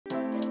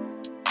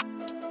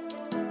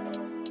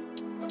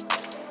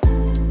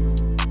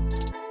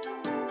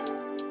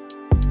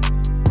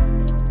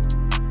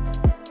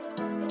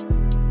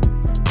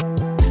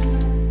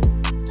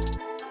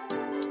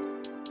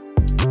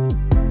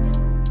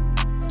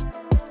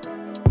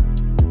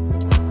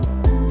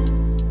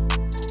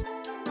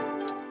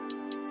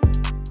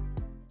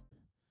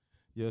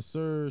Yes,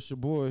 sir. It's your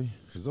boy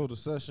Zoda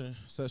Session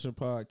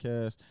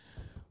Podcast.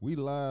 We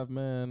live,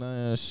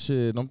 man.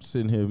 Shit, I'm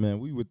sitting here, man.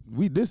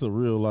 We this a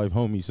real life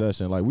homie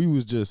session. Like we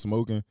was just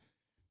smoking,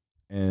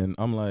 and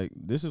I'm like,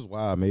 this is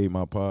why I made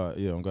my pod.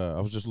 Yeah, I'm God.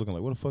 I was just looking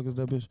like, what the fuck is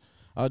that bitch?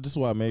 This is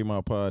why I made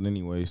my pod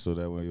anyway, so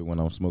that way when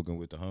I'm smoking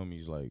with the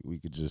homies, like we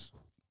could just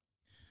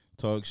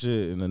talk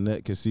shit and the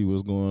net can see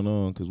what's going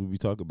on, cause we be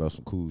talking about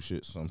some cool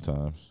shit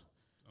sometimes.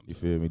 You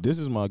feel me? This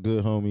is my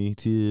good homie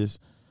Tiz.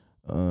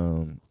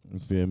 You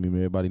feel me?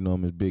 Everybody know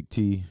him as Big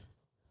T.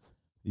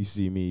 You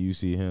see me, you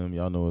see him.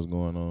 Y'all know what's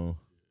going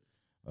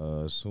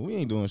on. So we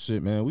ain't doing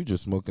shit, man. We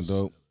just smoking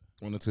dope.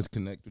 Wanted to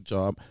connect with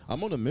y'all.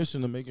 I'm on a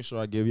mission of making sure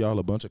I give y'all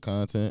a bunch of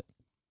content.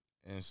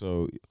 And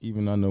so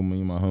even I know me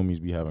and my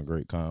homies be having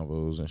great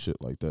convos and shit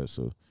like that.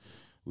 So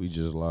we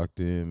just locked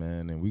in,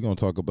 man. And we gonna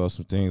talk about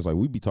some things like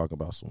we be talking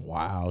about some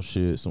wild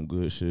shit, some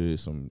good shit,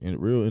 some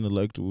real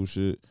intellectual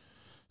shit.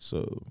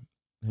 So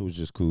it was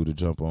just cool to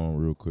jump on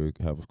real quick,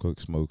 have a quick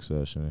smoke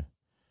session,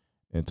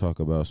 and talk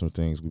about some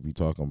things we be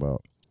talking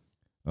about.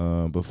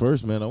 But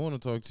first, man, I want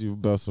to talk to you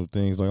about some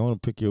things. Like I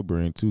want to pick your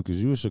brain too, cause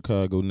you a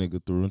Chicago nigga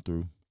through and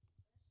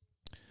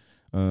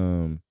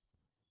through.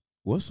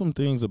 What's some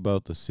things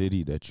about the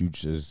city that you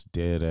just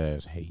dead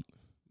ass hate?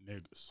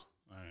 Niggas.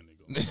 I ain't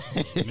nigga.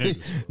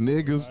 Niggas.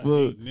 Niggas,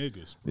 fuck.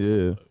 Niggas. Bro.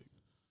 Yeah. Like,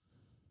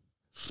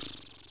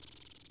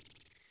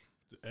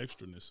 the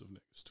extraness of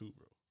niggas too,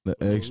 bro. The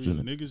extra.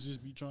 Niggas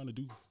just be trying to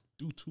do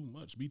too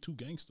much, be too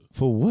gangster.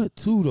 For what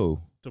too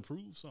though? To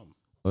prove something.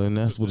 And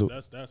that's what.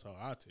 That's how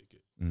I take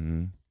it.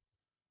 Mm-hmm.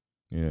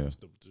 Yeah. Just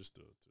to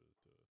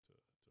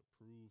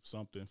prove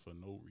something for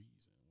no reason.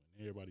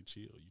 When everybody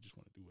chill, you just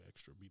want to do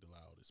extra, be the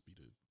loudest, be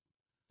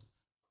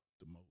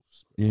the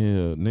most. Bro.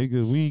 Yeah,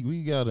 niggas,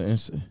 we gotta.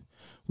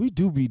 We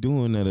do be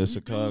doing that as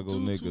Chicago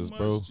niggas, much,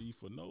 bro. G,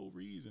 for no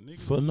reason.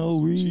 Niggas for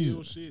no reason.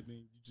 Chill shit, then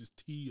you just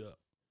tee up.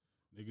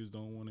 Niggas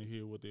don't want to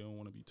hear what they don't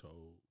want to be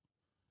told.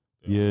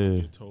 They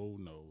don't get told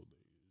no.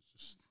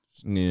 Just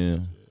yeah.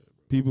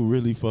 People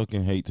really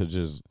fucking hate to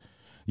just.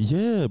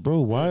 Yeah, bro.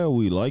 Why are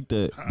we like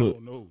that? I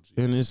don't know,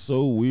 G. And it's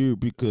so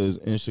weird because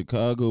in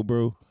Chicago,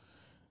 bro,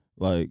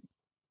 like,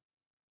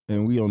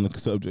 and we on the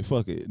subject.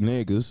 Fuck it,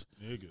 niggas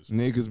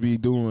be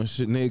doing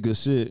shit, nigga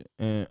shit,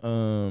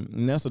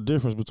 and that's the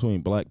difference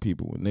between black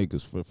people and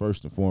niggas. For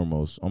first and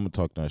foremost, I'm gonna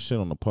talk that shit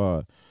on the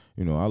pod.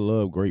 You know, I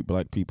love great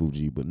black people,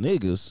 G, but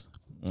niggas.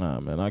 Nah,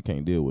 man, I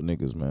can't deal with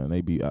niggas, man. They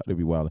be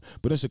wildin'.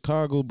 But in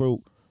Chicago,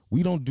 bro,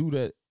 we don't do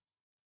that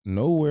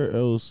nowhere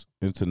else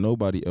and to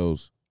nobody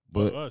else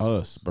but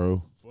us,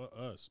 bro. For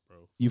us,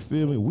 bro. You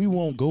feel me? We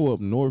won't go up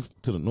north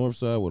to the north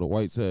side with a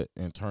white hat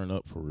and turn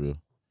up for real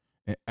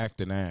and act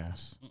an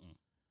ass. Mm-mm.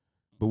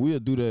 But we'll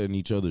do that in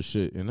each other's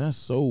shit, and that's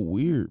so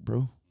weird,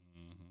 bro.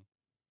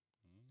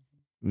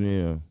 Mm-hmm.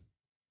 Yeah.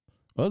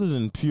 Other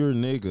than pure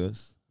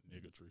niggas.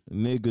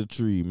 Nigga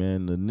tree,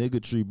 man. The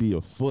nigga tree be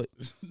afoot.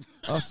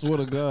 I swear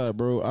to God,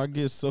 bro. I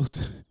get so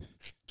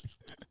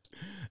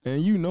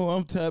and you know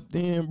I'm tapped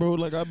in, bro.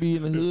 Like I be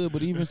in the hood,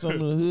 but even some of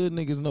the hood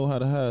niggas know how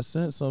to hide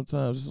sense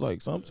sometimes. It's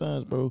like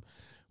sometimes, bro,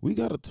 we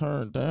gotta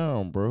turn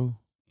down, bro.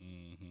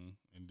 Mm-hmm.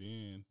 And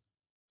then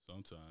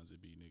sometimes it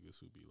be niggas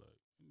who be like,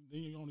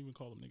 then you don't even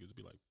call them niggas. It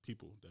be like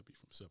people that be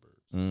from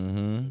suburbs.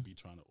 Mm-hmm. That be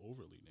trying to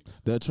overly nigga.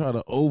 That try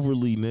to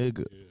overly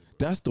nigga. Yeah,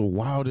 that's the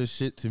wildest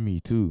shit to me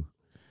too.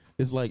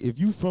 It's like if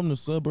you from the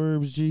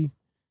suburbs, G,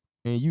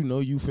 and you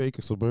know you fake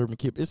a suburban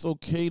kid, it's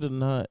okay to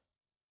not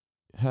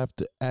have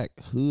to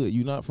act hood.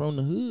 You not from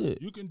the hood.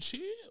 You can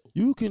chill.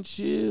 You can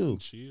chill.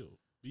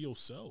 Be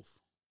yourself.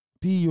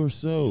 Be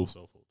yourself.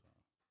 All the time.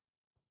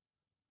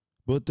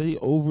 But they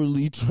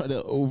overly try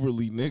to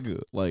overly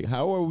nigga. Like,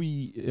 how are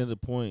we at a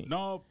point?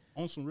 No,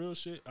 on some real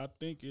shit, I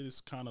think it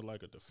is kind of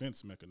like a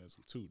defense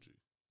mechanism too, G.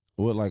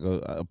 Well, like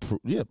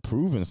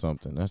proving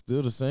something. That's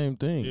still the same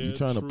thing. Yeah, you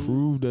trying to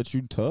prove that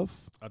you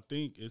tough? I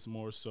think it's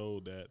more so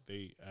that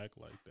they act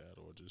like that,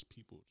 or just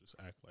people just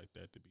act like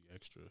that to be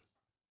extra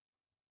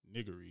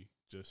niggery,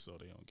 just so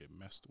they don't get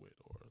messed with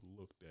or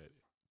looked at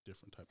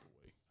different type of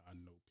way. I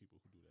know people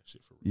who do that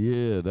shit for real.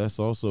 Yeah, that's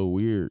also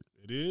weird.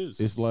 It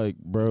is. It's like,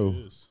 bro,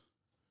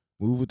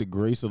 move with the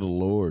grace of the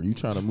Lord. You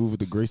trying to move with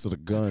the grace of the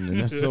gun, and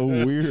that's so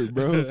weird,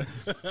 bro.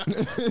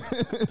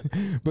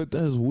 But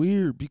that's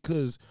weird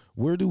because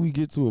where do we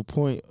get to a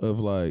point of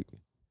like,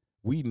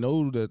 we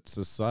know that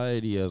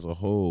society as a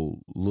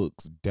whole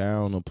looks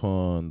down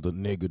upon the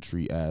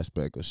niggatry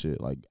aspect of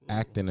shit, like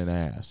acting an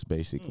ass,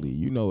 basically.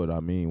 You know what I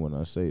mean when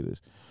I say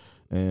this.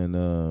 And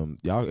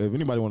y'all, if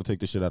anybody want to take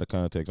this shit out of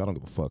context, I don't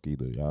give a fuck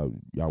either.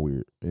 Y'all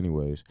weird.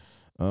 Anyways,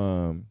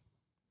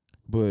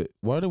 but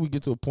why do we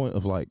get to a point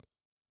of like,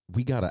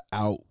 we gotta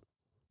out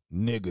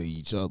nigga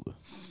each other?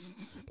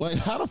 Like,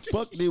 how the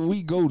fuck did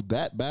we go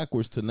that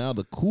backwards to now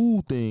the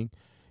cool thing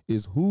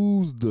is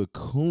who's the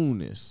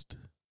coonest?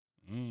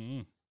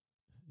 Mm-hmm.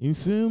 You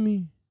feel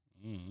me?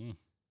 Mm-hmm.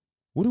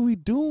 What are we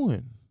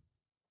doing?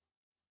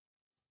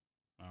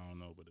 I don't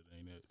know, but it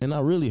ain't it. And I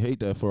really hate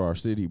that for our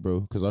city, bro,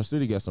 because our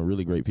city got some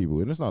really great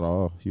people, and it's not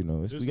all, you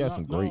know. We got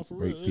some great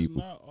people. It's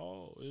not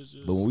all. It's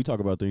just. But when we talk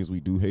about things we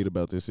do hate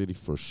about this city,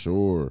 for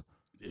sure,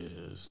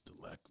 is the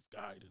lack of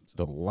guidance.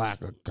 The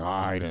lack of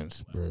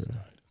guidance, bro.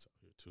 Guidance out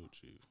here too,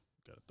 G.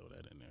 Gotta throw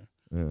that in there.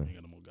 Yeah. We ain't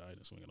got no more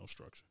guidance. We ain't got no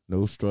structure.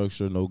 No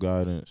structure, no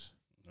guidance.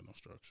 Got no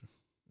structure.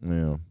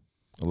 Yeah.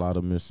 A lot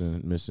of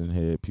missing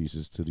head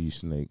pieces to these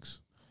snakes.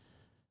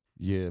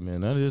 Yeah,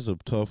 man, that is a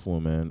tough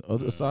one, man.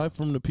 Aside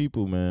from the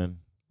people, man,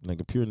 like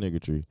a pure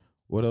niggatry,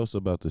 what else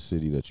about the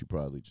city that you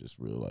probably just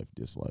real life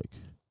dislike?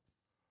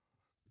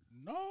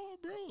 No,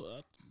 bro.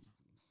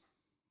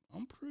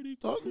 I'm pretty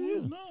Talk, cool.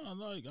 yeah. No,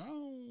 like I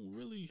don't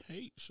really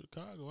hate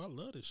Chicago. I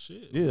love this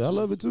shit. Yeah, I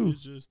love it too.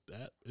 It's just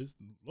that it's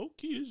low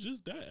key. It's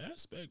just that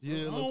aspect. Bro.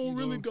 Yeah, I low-key don't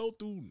really though. go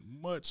through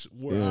much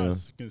where I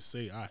can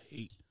say I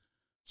hate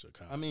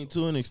Chicago. I mean,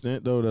 to an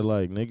extent though, that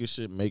like nigga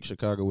shit make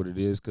Chicago what it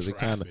is because it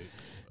kind of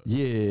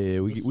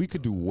Traffic, we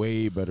could do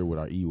way better with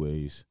our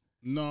e-ways.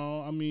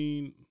 No, I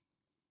mean,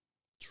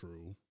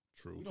 true.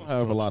 We don't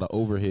have a lot of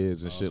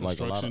overheads and shit like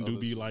a lot of construction do other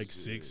be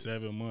cities.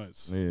 like 6-7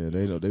 months. Yeah,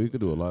 they could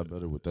do a lot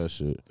better with that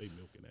shit. They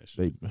milking that shit.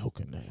 They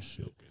milking that shit.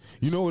 Milking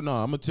that You know what?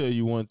 Nah, I'm gonna tell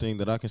you one thing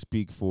that I can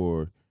speak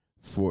for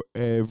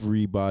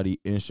everybody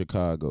in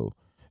Chicago.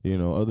 You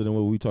know, other than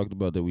what we talked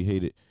about that we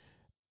hated,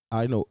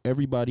 I know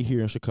everybody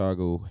here in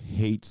Chicago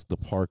hates the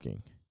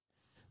parking.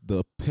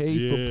 The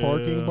pay for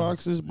parking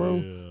boxes, bro.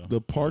 Yeah,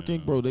 The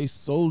parking, bro. They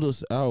sold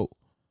us out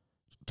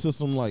to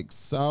some like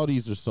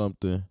Saudis or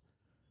something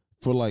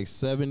for like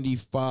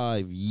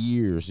 75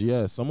 years.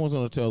 Yes, someone's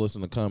gonna tell us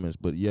in the comments,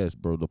 but yes,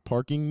 bro, the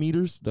parking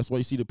meters. That's why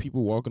you see the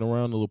people walking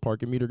around, the little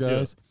parking meter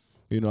guys.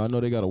 Yeah. You know, I know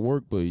they gotta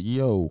work, but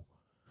yo,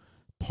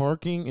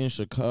 parking in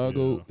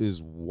Chicago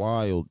is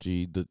wild,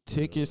 G. The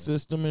ticket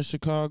system in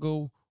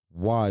Chicago,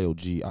 wild,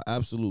 G. I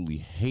absolutely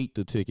hate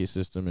the ticket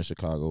system in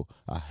Chicago.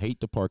 I hate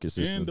the parking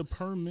system. And the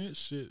permit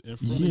shit in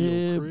front of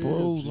your crib.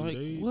 Bro, G,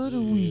 like, what are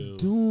we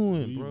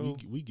doing, bro?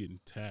 We getting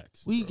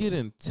taxed. We bro.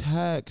 getting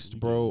taxed,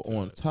 bro, getting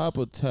on taxed. top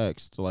of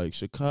taxed. Like,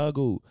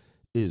 Chicago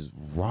is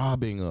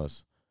robbing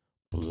us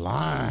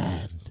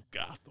blind.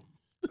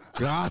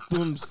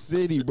 Gotham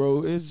City,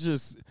 bro. It's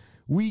just,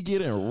 we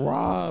getting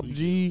robbed, We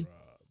G. getting robbed, G.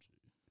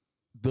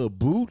 The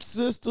boot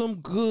system,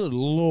 good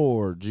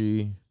Lord,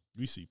 G.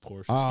 We see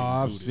Porsches. Oh,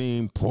 I've getting booted.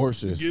 seen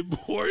Porsches. Get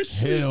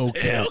Porsches.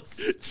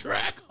 Hellcats.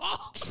 Track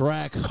Hawk.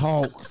 Track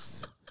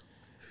Hawks.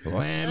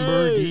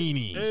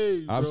 Lamborghinis.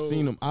 Hey, I've bro.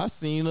 seen them. I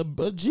seen a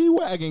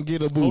G-Wagon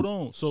get a boot. Hold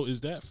on. So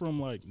is that from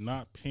like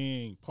not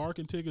paying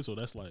parking tickets, or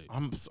that's like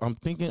I'm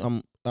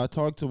thinking I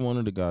talked to one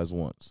of the guys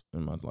once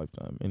in my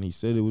lifetime, and he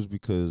said it was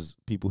because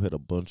people had a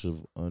bunch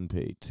of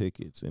unpaid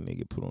tickets and they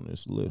get put on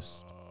this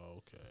list.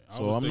 okay.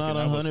 So I'm not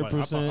 100%.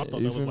 I thought that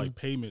you was feel me? like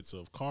payments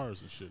of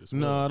cars and shit. As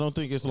well. No, I don't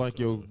think it's like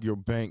your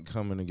bank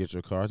coming to get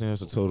your car. I think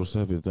that's a total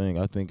separate thing.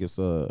 I think it's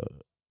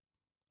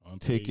Unpaid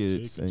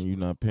tickets and you're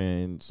not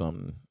paying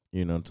something,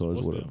 you know, towards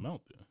What's whatever. the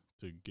amount then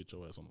to get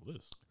your ass on the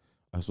list?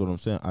 That's what I'm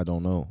saying. I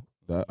don't know.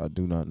 That I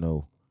do not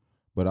know.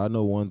 But I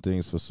know one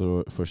thing's for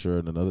sure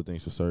and another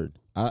thing's for certain.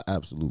 I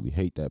absolutely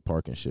hate that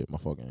parking shit, my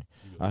fucking.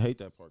 I hate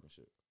that parking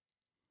shit.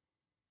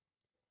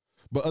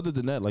 But other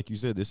than that, like you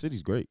said, this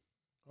city's great.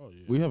 Oh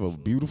yeah. We have a for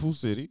sure. beautiful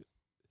city.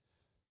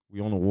 We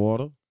on the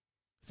water.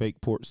 Fake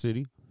port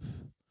city.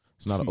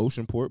 It's not an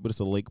ocean port, but it's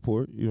a lake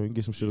port. You know, you can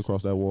get some shit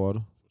across that water.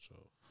 For sure.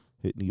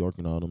 Hit New York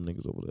and all them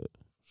niggas over there.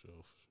 For sure.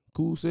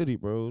 Cool city,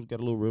 bro. It's got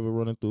a little river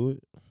running through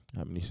it.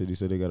 How many cities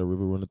say they got a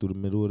river running through the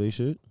middle of their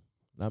shit?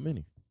 Not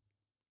many.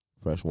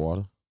 Fresh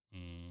water,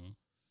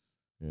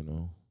 you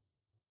know.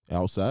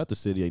 Outside the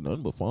city ain't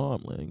nothing but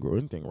farmland. Grow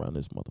anything around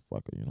this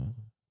motherfucker, you know.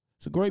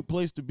 It's a great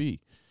place to be.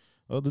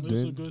 It's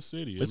a good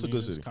city. It's a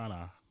good city. It's kind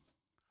of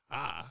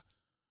high.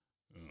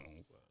 You know,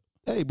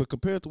 Hey, but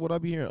compared to what I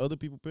be hearing other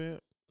people paying,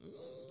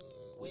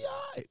 we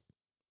all right.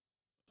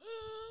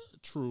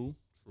 True.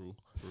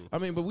 I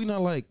mean, but we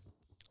not like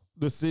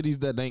the cities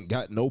that ain't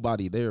got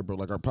nobody there, bro.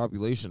 Like, our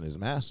population is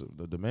massive.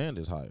 The demand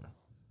is higher.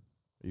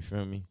 You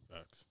feel me?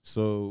 Facts.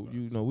 So,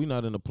 you know, we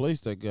not in a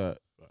place that got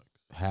Facts.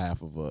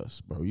 half of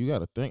us, bro. You got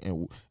to think,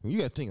 and you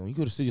got to think, when you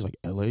go to cities like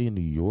L.A. and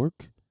New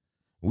York,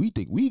 we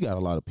think we got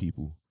a lot of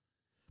people.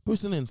 But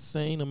it's an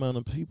insane amount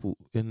of people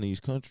in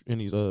these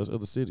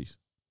other cities.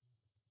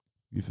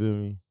 You feel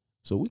me?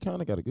 So we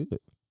kind of got it good.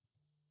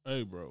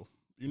 Hey, bro.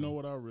 You know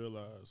what I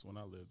realized when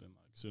I lived in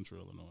like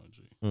Central Illinois,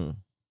 G, Mm.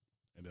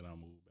 and then I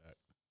moved back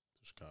to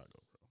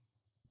Chicago, bro.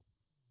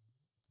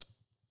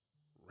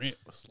 Rent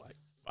was like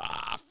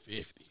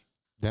 $550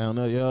 Down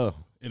there, yeah.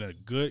 in a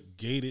good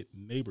gated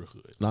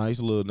neighborhood. Nice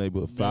little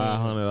neighborhood.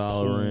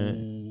 $500 rent.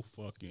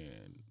 Cool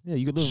fucking Yeah,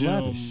 you could live gym.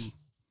 lavish.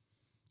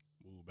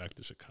 Moved back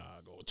to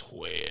Chicago,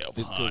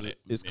 $1,200.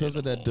 It's because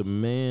of that minimum.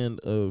 demand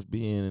of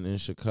being in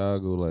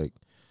Chicago. Like,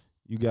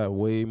 you got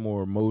way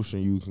more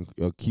emotion you can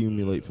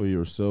accumulate for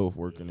yourself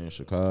working in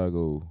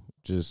Chicago,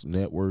 just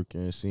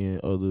networking, seeing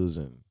others,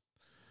 and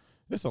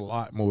it's a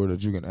lot more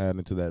that you can add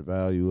into that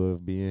value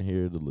of being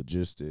here, the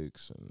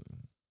logistics. And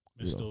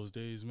Miss you know. those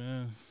days,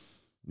 man.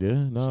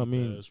 Yeah, no, I Cheap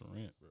mean, ass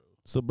rent, bro.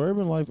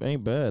 suburban life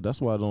ain't bad.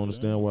 That's why I don't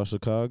understand why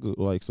Chicago,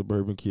 like,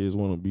 suburban kids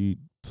want to be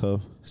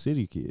tough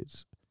city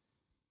kids.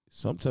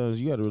 sometimes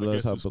you gotta I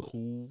realize guess how. it's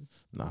cool.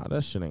 Nah,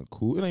 that shit ain't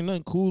cool. It ain't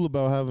nothing cool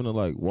about having to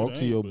like walk It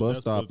to your ain't, but bus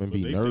that's stop what- and but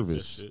be they think that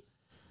nervous. shit.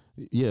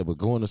 Yeah, but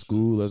going to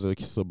school as a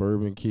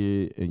suburban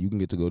kid and you can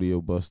get to go to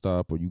your bus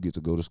stop or you get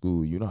to go to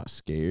school, you're not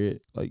scared.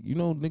 Like, you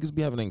know, niggas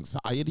be having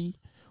anxiety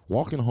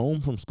walking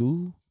home from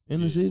school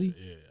in the city.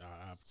 Yeah,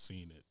 I've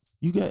seen it.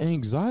 You got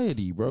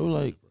anxiety, bro. Yeah,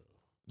 Like, bro.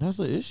 that's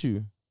an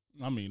issue.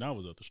 I mean, I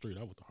was up the street.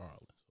 I was to Harlan.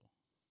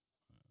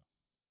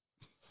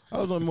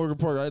 I was on Morgan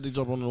Park. I had to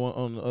jump on the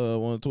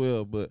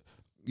 112, but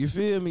you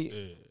feel me? So,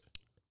 yeah.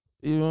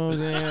 You know what I'm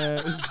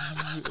saying?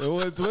 The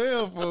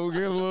 112, folks,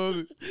 get a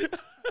little.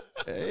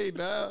 Hey,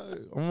 nah,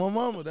 on my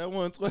mama, that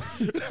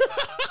 112.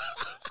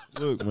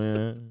 Look,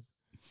 man.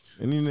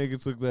 Any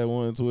nigga took that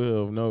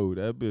 112, no,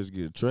 that bitch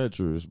get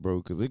treacherous, bro,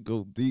 because it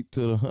go deep to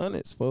the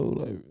hundreds,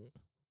 folks. Like,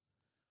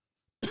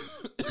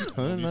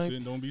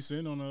 Don't be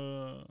sitting on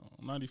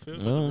 95th.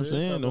 You know what I'm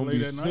saying? Don't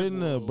be sitting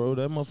there, bro.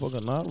 That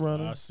motherfucker not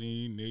running. I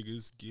seen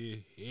niggas get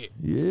hit.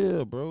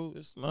 Yeah, bro.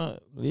 It's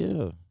not,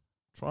 yeah.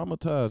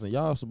 Traumatizing.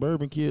 Y'all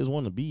suburban kids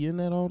want to be in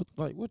that all the,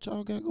 like, what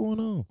y'all got going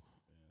on? Man,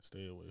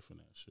 stay away from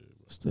that shit,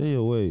 bro. Stay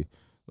away.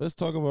 Let's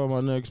talk about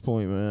my next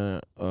point, man,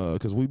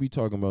 because we be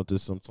talking about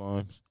this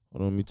sometimes.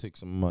 Hold on, let me take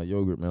some of my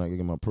yogurt, man. I can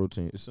get my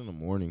protein. It's in the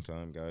morning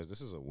time, guys.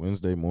 This is a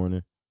Wednesday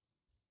morning.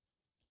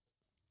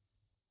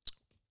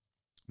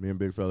 Me and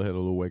Big Fella had a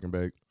little wake and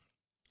bake.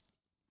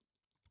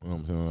 You know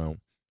what I'm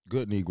saying?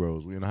 Good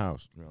Negroes. We in the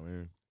house. You know what I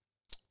mean?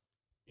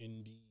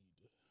 Indeed.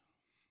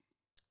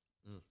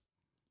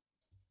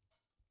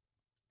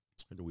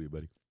 Hit the weed,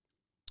 buddy.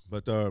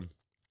 But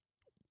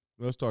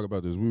let's talk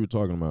about this. We were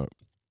talking about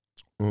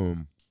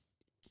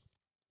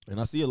and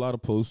I see a lot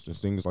of posts and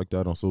things like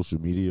that on social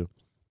media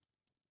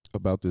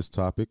about this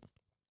topic.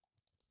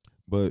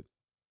 But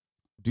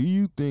do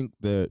you think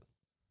that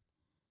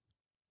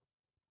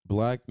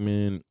black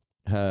men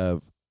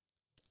have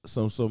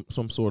some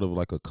sort of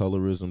like a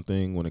colorism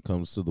thing when it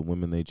comes to the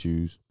women they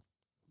choose,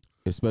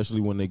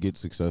 especially when they get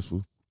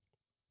successful?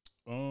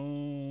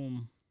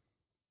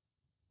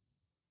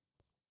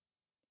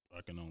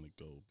 I can only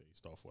go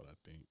based off what I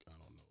think. I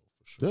don't know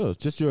for sure. Yeah, it's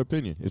just your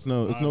opinion. There's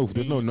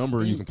no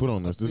number you can put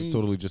on this. This is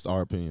totally just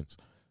our opinions.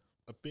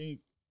 I think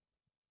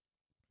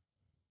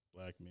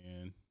black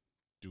men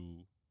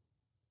do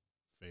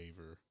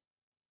favor,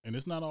 and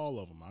it's not all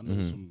of them. I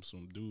know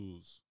some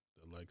dudes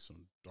that like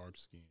some dark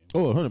skin.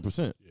 Oh,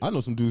 100%. I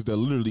know some dudes that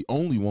literally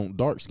only want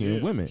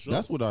dark-skinned women. Sure,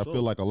 That's what I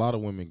feel like a lot of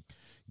women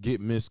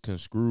get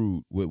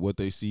misconstrued with what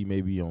they see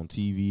maybe on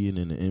TV and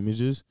in the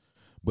images.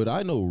 But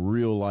I know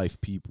real-life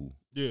people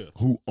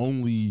who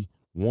only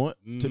want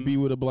to be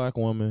with a black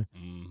woman,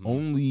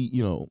 only,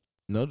 you know,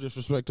 no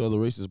disrespect to other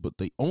races, but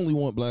they only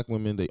want black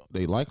women.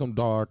 They like them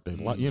dark. They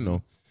like, you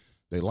know,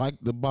 they like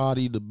the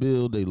body, the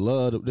build. They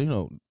love it. You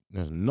know,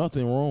 there's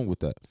nothing wrong with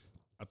that.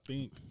 I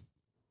think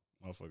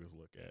motherfuckers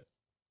look at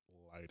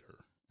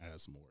lighter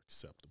as more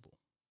acceptable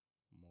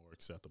in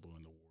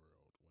the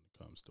world when it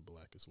comes to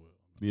black as well.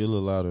 Be a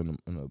little louder in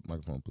the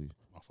microphone, please.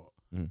 My fault.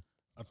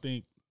 I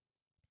think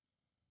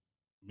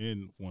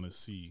men want to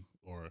see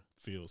or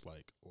feels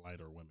like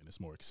lighter women is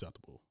more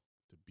acceptable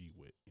to be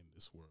with in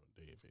this world,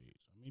 day of age.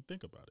 I mean,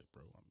 think about it,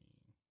 bro. I mean,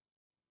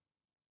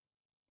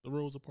 the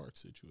Rosa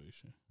Parks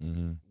situation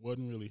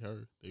wasn't really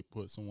her. They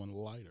put someone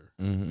lighter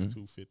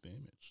to fit the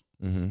image.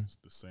 It's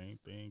the same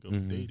thing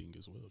of dating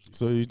as well.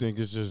 So you think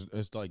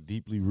it's like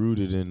deeply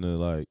rooted in the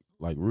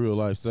like real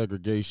life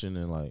segregation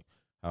and like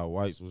how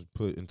whites was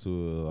put into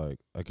a, like,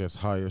 I guess,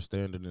 higher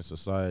standard in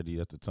society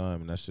at the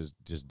time, and that's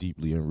just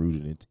deeply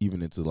enrooted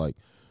even into like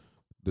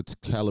the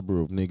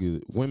caliber of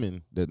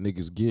women that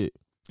niggas get.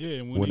 Yeah,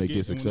 and when they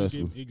get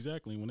successful.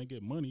 When they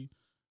get money,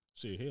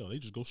 shit, hell, they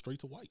just go straight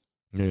to white.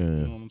 Yeah.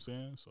 You know what I'm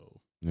saying? So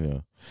yeah.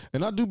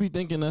 And I do be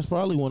thinking that's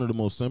probably one of the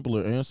most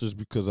simpler answers,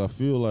 because I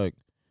feel like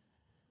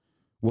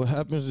what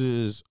happens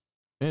is,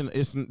 and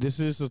this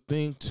is a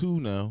thing too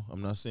now,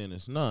 I'm not saying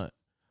it's not,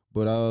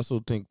 but I also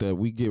think that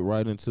we get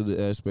right into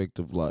the aspect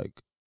of like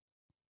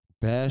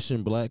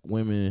bashing black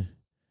women.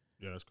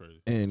 Yeah, that's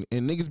crazy. And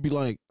niggas be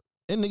like,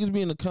 and niggas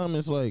be in the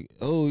comments like,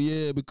 oh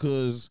yeah,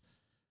 because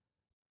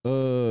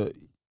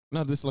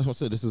not this, like I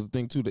said, this is the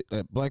thing too,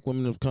 that black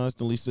women have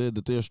constantly said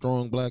that they're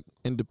strong, black,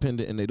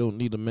 independent, and they don't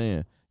need a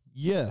man.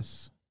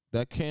 Yes,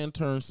 that can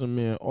turn some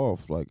men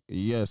off. Like,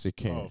 yes, it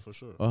can. Oh, for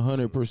sure.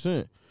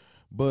 100%.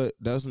 But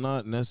that's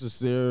not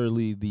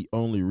necessarily the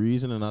only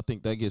reason, and I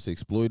think that gets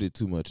exploited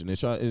too much. And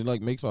it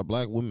like makes our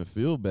black women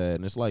feel bad.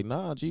 And it's like,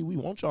 nah, gee, we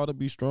want y'all to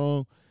be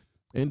strong,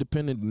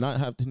 independent, not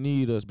have to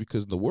need us,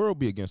 because the world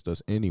be against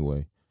us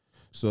anyway.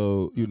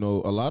 So, you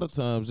know, a lot of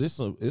times it's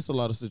a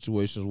lot of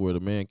situations where the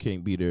man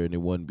can't be there, and it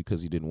wasn't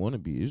because he didn't want to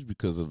be. It's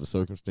because of the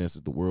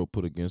circumstances the world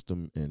put against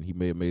him, and he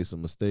may have made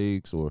some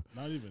mistakes, or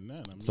not even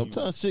that. I mean,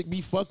 sometimes shit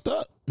be fucked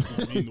up.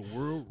 I mean, the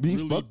world be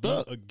really fucked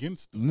up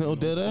against them. No,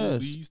 dead ass.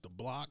 Police, the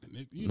block,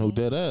 and no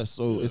dead ass.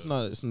 So it's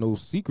no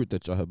secret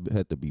that y'all have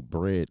had to be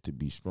bred to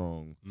be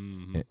strong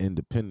and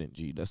independent.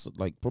 G, that's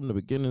like from the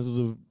beginnings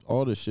of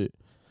all this shit.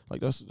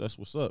 Like that's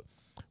what's up.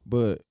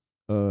 But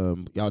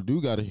y'all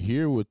do got to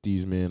hear what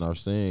these men are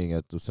saying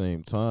at the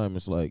same time.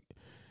 It's like,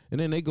 and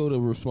then they go to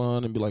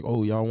respond and be like,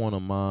 "Oh, y'all want a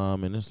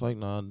mom?" And it's like,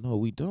 "Nah, no,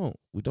 we don't.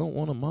 We don't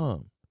want a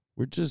mom.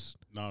 We're just."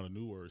 Now the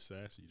new word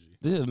sassy, G.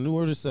 Yeah, the new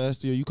word is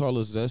sassy, or you call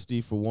us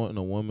zesty for wanting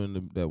a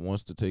woman that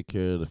wants to take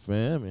care of the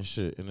fam and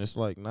shit. And it's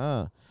like,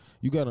 nah,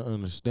 you gotta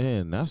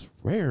understand that's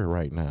rare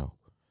right now.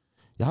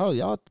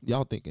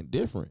 Y'all thinking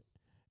different.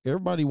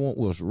 Everybody want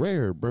what's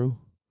rare, bro.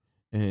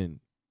 And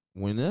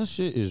when that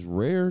shit is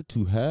rare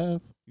to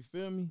have, you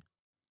feel me?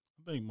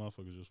 I think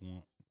motherfuckers just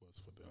want what's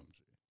for them,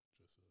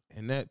 G.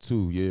 And that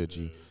too, yeah,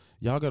 G.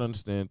 Y'all gotta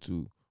understand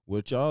too.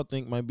 What y'all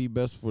think might be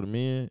best for the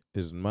man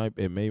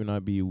it may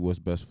not be what's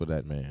best for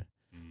that man.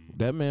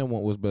 That man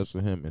want what's best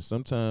for him, and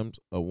sometimes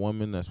a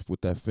woman that's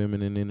with that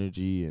feminine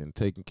energy and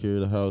taking care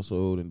of the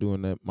household and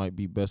doing that might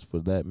be best for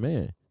that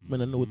man.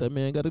 Man, I know what that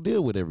man got to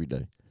deal with every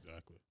day.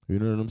 Exactly. You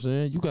know what I'm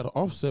saying? You got to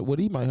offset what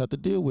he might have to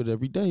deal with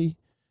every day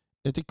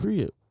at the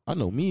crib. I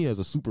know me as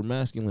a super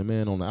masculine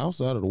man on the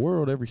outside of the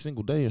world every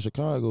single day in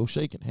Chicago,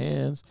 shaking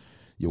hands.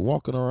 You're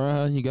walking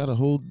around. You got to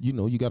hold.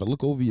 You got to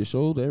look over your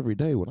shoulder every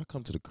day. When I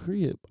come to the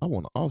crib, I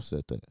want to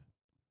offset that.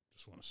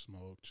 Just want to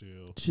smoke,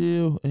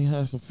 chill, and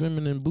have some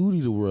feminine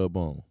booty to rub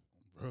on,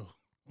 bro.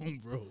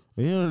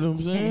 You know what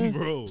I'm saying,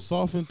 bro?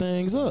 Soften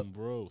things up,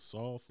 bro.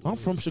 Soft. I'm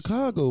from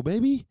Chicago,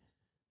 baby.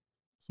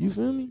 You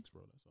feel me?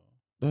 Bro,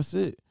 that's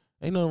it.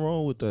 Ain't nothing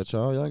wrong with that,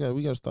 y'all.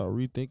 We gotta start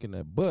rethinking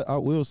that. But I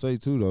will say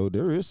too, though,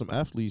 there is some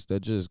athletes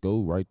that just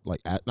go right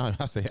like.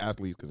 I say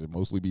athletes because it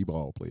mostly be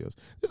ball players.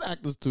 There's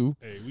actors too.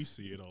 Hey, we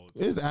see it all the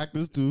time. There's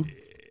actors too.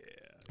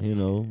 Yeah. You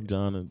know,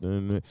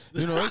 Jonathan.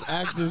 It's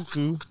actors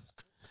too.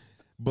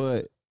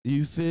 But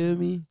you feel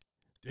me?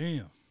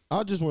 Damn.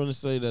 I just want to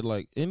say that,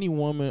 like, any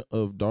woman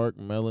of dark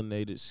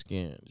melanated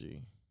skin,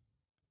 G,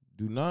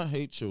 do not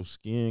hate your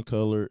skin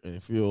color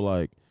and feel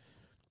like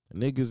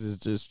niggas is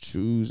just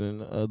choosing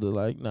the other.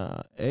 Like,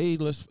 nah.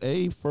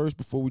 First,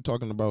 before we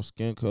talking about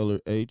skin color,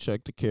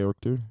 check the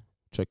character.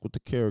 Check what the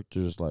character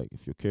is like.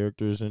 If your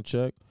character is in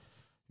check,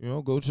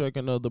 go check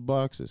in other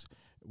boxes.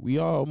 We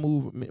all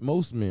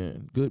most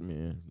men, good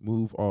men,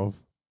 move off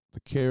the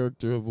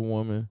character of a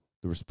woman,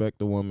 the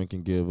respect a woman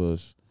can give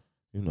us,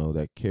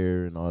 that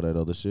care and all that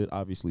other shit.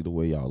 Obviously, the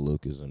way y'all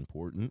look is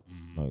important.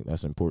 Like,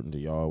 that's important to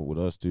y'all with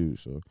us too.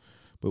 So,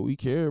 but we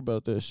care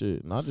about that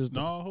shit. Not just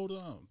hold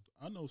on.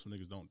 I know some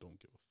niggas don't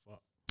give a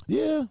fuck.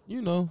 Yeah,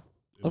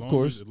 of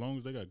course. As long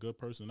as they got good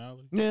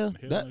personality. Yeah,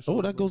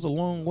 that goes a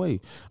long way.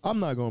 I'm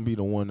not gonna be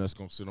the one that's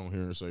gonna sit on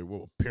here and say,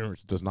 well,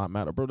 appearance does not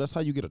matter, bro. That's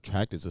how you get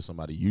attracted to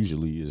somebody.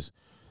 Usually, is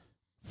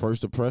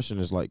first impression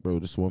is like, bro,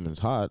 this woman's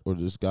hot or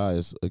this guy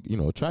is,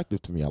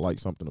 attractive to me. I like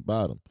something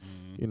about him.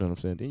 You know what I'm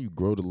saying? Then you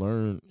grow to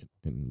learn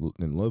and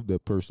love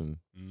that person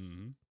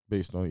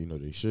based on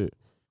their shit.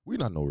 We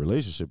not no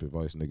relationship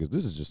advice, niggas.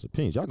 This is just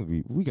opinions. Y'all can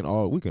be. We can. I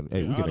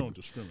don't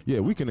discriminate.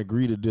 Yeah, we can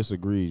agree to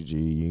disagree. G,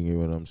 you get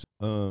what I'm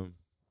saying?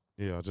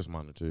 Yeah, I just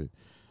monitored.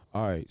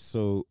 All right,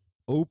 so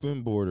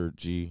open border,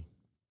 G.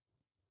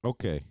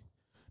 Okay,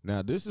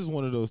 now this is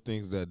one of those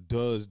things that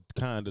does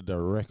kind of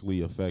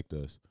directly affect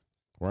us,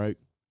 right?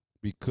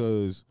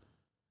 Because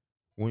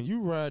when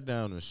you ride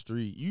down the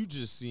street, you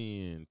just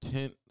seeing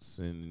tents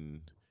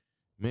and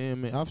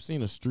man, I've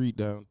seen a street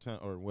downtown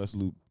or West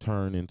Loop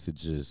turn into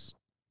just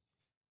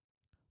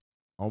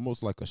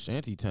almost like a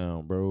shanty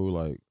town, bro,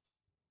 like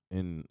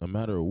in a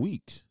matter of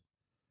weeks.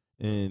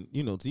 And,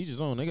 to each his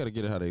own, they got to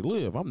get it how they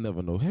live. I'm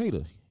never no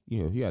hater.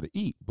 He got to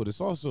eat. But it's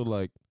also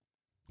like,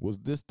 was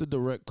this the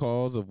direct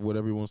cause of what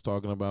everyone's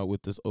talking about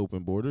with this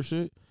open border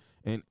shit?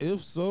 And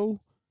if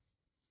so,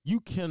 you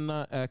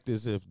cannot act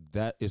as if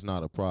that is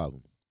not a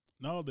problem.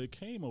 No, they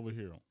came over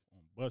here on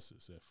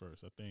buses at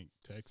first. I think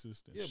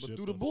Texas. Yeah, but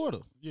through the border.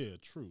 Yeah,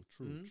 true.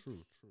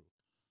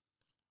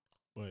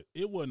 But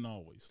it wasn't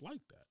always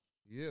like that.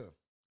 Yeah.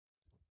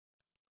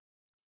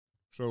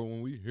 So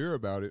when we hear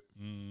about it,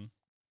 and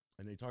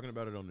they talking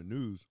about it on the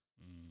news,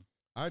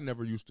 I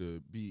never used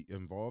to be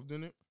involved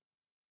in it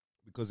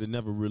because it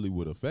never really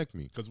would affect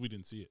me. Because we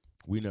didn't see it.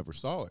 We never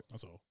saw it.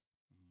 That's all.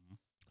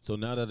 So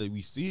now that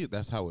we see it,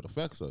 that's how it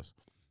affects us.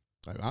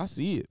 Like, I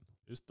see it.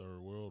 It's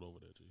third world over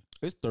there, G.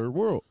 It's third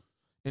world.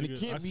 And Nigga, it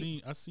can't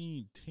be. I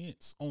seen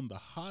tents on the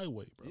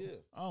highway, bro.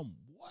 Yeah.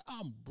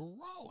 Bro,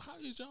 how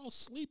is y'all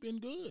sleeping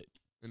good?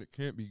 And it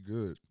can't be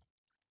good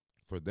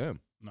for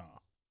them. Nah.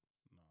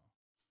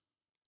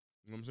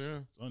 You know what I'm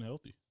saying? It's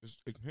unhealthy.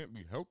 It can't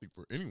be healthy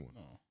for anyone.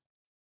 No.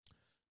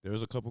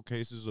 There's a couple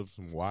cases of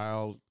some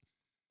wild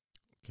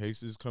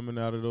cases coming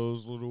out of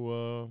those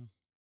little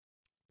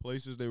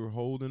places they were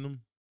holding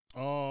them.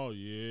 Oh,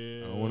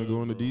 yeah. I don't want to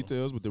go into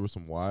details, but there were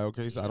some wild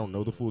cases. I don't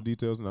know the full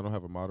details, and I don't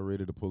have a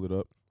moderator to pull it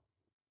up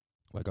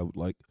like I would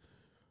like.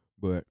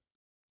 But,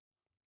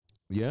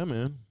 yeah,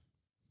 man,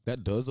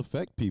 that does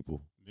affect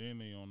people. Then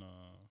they on,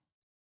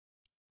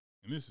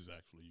 and this is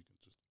actually, you can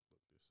just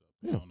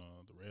look this up.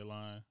 On the red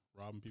line,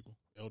 robbing people,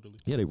 elderly.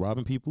 Yeah, they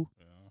robbing people.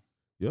 Yeah.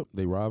 Yep,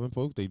 they robbing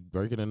folks. They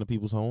breaking into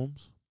people's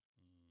homes.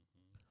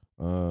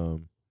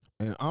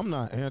 And I'm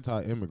not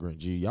anti-immigrant,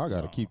 G. Y'all got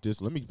to No. keep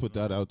this. Let me put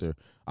that out there.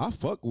 I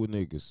fuck with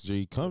niggas,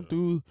 G. Come Yeah.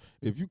 through.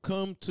 If you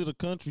come to the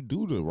country,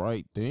 do the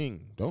right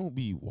thing. Don't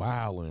be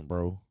wildin',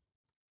 bro.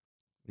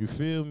 You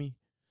feel me?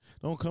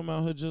 Don't come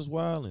out here just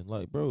wildin'.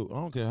 Like, bro, I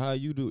don't care how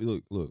you do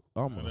it. Look.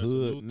 I'm And a that's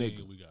hood new nigga.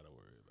 thing we gotta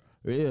worry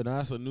about. Yeah,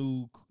 that's a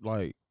new,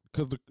 like,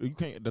 because you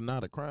can't deny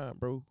the crime,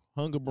 bro.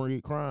 Hunger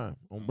breed crime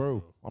on bro.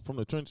 Bro. I'm from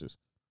the trenches.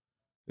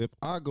 If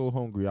I go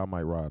hungry, I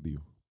might rob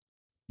you.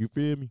 You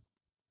feel me?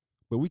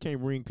 But we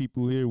can't bring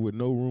people here with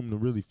no room to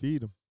really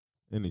feed them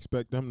and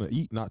expect them to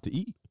eat, not to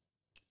eat.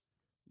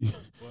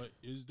 But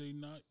is they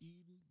not eating?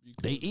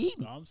 Because They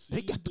eating. I'm They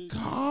seeing got the that-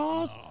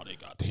 cars. No, they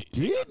got They they got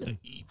getting the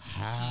EBT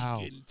how,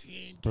 getting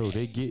 10K. bro?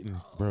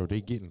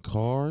 They getting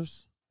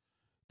cars.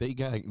 They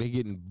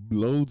getting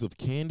loads of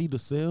candy to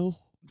sell.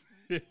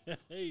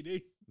 Hey,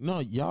 they. No,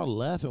 y'all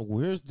laughing.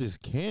 Where's this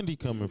candy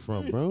coming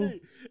from, bro?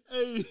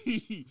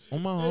 Hey,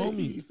 On my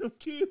homie. Some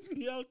kids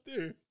be out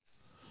there.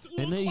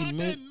 And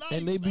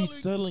they be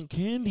selling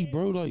candy,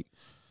 bro. Like,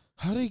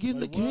 how they getting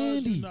Like, the why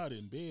is candy? you not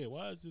in bed?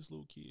 Why is this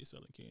little kid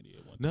selling candy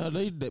at one No,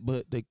 time?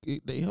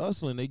 they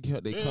hustling. They Yeah,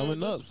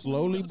 coming up that's cool.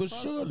 slowly That's but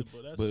hustling, surely.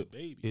 But that's But a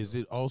baby. is though.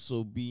 it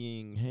also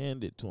being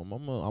handed to them?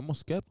 I'm a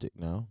skeptic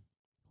now.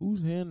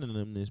 Who's handing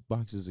them this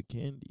boxes of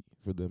candy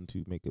for them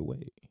to make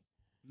away?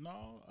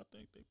 No, I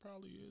think they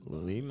probably is.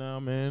 Well, buying it. now,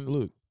 man,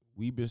 look,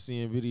 we've been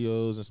seeing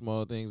videos and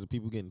small things of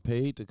people getting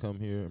paid to come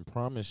here and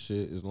promise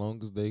shit as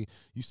long as they.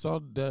 You saw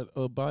that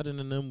Biden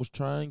and them was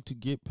trying to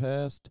get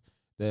past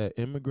that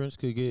immigrants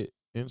could get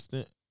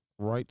instant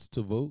rights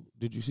to vote.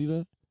 Did you see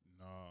that?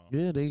 No,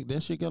 Yeah,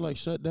 that shit got like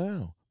shut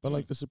down by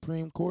like the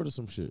Supreme Court or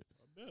some shit.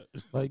 I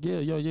bet. Like,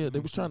 yeah, they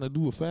was trying to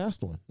do a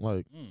fast one,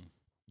 like Mm.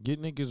 get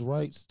niggas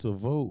rights to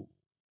vote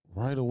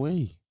right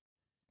away.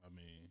 I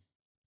mean,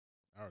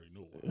 I already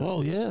know.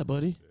 Oh yeah,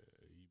 buddy.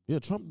 Yeah, Yeah,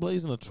 Trump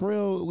blazing a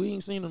trail we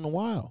ain't seen in a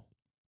while.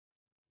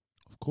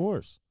 Of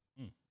course.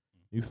 Mm.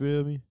 You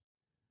feel me?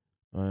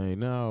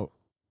 Now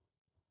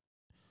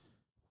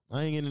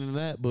I ain't getting into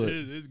that, but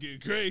it's getting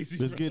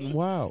crazy. it's bro. getting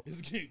wild.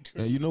 It's getting And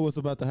crazy. you know what's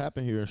about to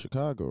happen here in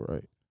Chicago,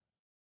 right?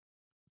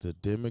 The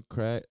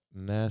Democrat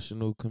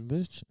National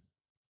Convention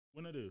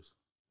When it is?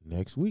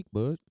 next week,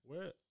 bud.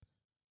 Where?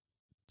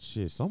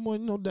 Shit,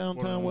 someone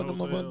downtown. One What of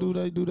them them about do?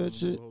 They do that hotels,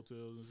 shit.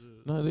 Hotels and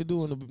shit. No, they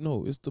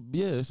doing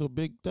it's a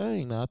big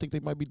thing now. I think they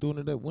might be doing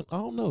it at I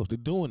don't know. They're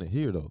doing it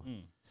here though.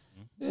 Mm.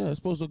 Yeah, it's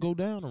supposed to go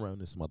down around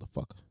this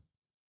motherfucker.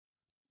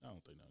 I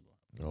don't think nothing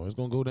going. No, it's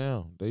gonna go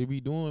down. They be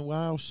doing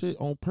wild shit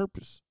on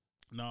purpose.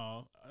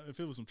 No, if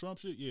it was some Trump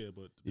shit, yeah,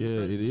 but Yeah,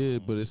 it is,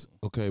 but it's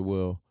okay.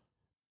 Well,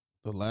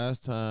 the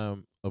last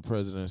time a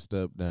president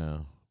stepped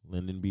down,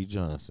 Lyndon B.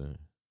 Johnson,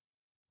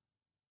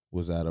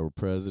 was at a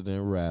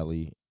president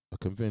rally, a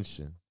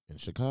convention in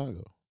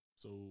Chicago.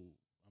 So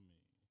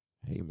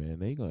I mean,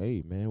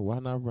 Hey man, why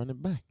not run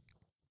it back?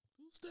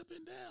 who's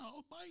stepping down?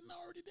 Oh, Biden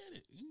already did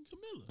it. And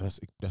Camilla.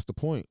 That's the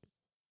point.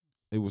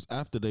 It was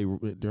after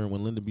during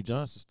when Lyndon B.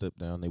 Johnson stepped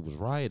down, they was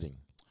rioting.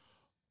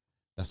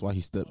 That's why he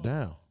stepped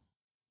down.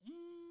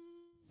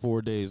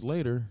 4 days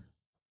later,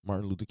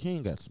 Martin Luther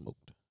King got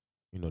smoked.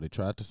 You know, they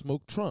tried to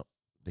smoke Trump.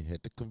 They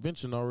had the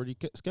convention already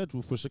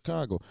scheduled for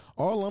Chicago.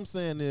 All I'm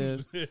saying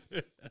is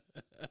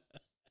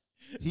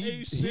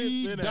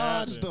he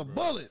dodged the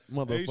bullet,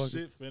 Ain't motherfucker.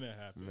 shit finna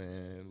happen.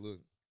 Man, look.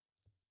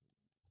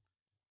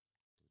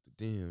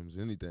 The Dems,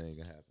 anything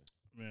can happen.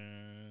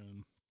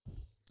 Man,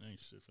 ain't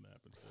shit finna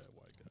happen to that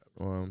white guy,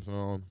 bro.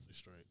 So, It's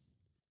straight.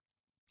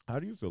 how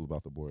do you feel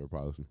about the border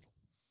policy?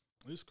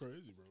 It's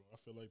crazy, bro. I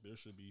feel like there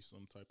should be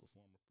some type of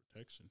form of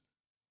protection.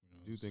 You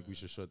know Do you what think I'm we saying?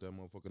 should shut that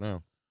motherfucker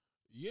down?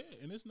 Yeah,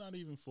 and it's not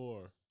even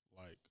for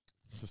like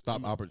To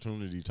stop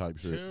opportunity type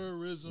shit.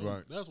 terrorism.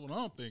 Right. That's what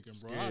I'm thinking,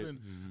 bro. Scared.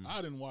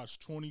 I didn't watch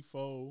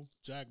 24,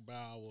 Jack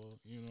Bauer.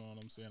 You know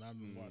what I'm saying? I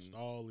didn't watch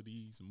all of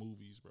these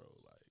movies, bro.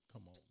 Like,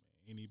 come on,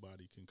 man.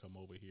 Anybody can come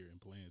over here and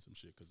plan some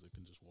shit because they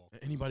can just walk.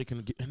 Anybody can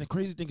get, and the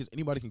crazy thing is,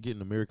 anybody can get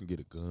in America and get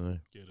a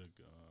gun. Get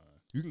a gun.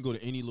 You can go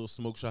to any little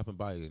smoke shop and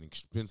buy an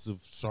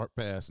expensive, sharp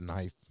ass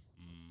knife.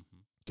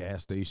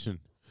 Gas station.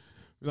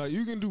 Like,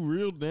 you can do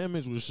real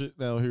damage with shit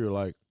down here.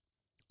 Like,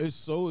 it's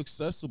so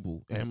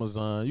accessible.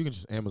 Amazon, you can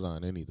just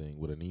Amazon anything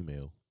with an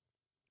email.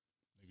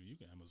 Nigga, you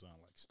can Amazon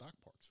like stock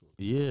parks. For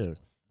Yeah.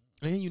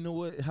 And you know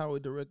what? How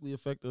it directly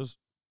affect us?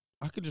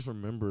 I could just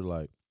remember,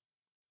 like,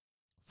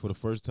 for the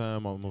first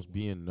time, almost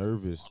being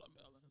nervous.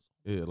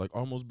 Yeah, like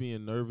almost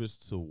being nervous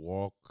to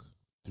walk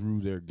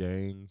through their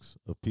gangs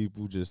of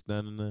people just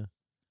standing there.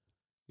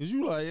 Cause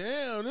you like,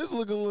 damn, this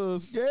look a little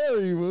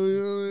scary, bro. You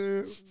know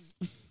what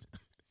I mean?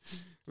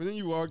 But then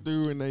you walk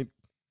through and they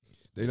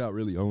not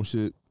really on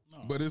shit. No.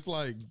 But it's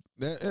like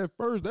that at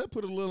first that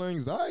put a little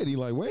anxiety.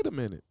 Like, wait a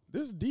minute,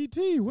 this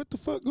DT, what the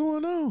fuck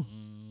going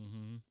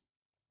on?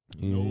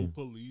 Yeah. No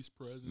police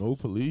presence. No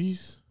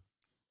police.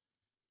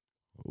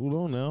 Hold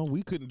on now,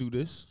 we couldn't do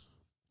this.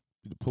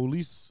 The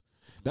police.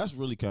 That's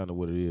really kind of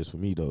what it is for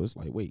me, though. It's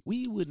like, wait,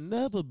 we would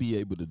never be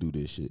able to do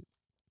this shit.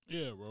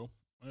 Yeah, bro.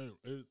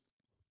 It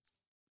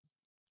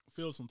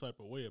feel some type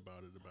of way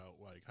about it, about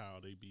like how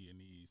they be in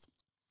these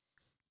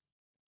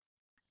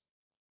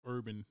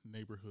urban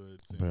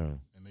neighborhoods, Bro.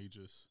 and they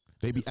just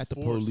They be at the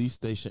enforce- police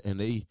station and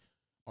they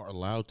are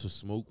allowed to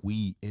smoke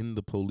weed in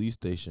the police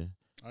station.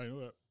 I know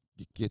that.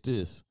 Get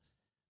this.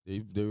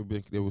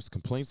 There was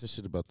complaints and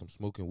shit about them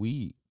smoking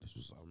weed. I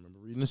remember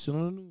reading this shit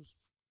on the news.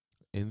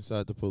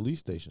 Inside the police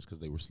stations because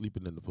they were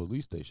sleeping in the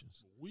police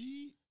stations.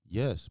 Weed.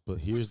 Yes, but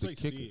here's the Say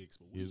kicker. cigs,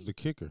 but Here's weed. the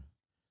kicker.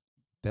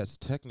 That's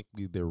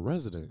technically their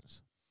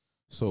residence.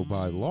 So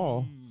by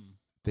law,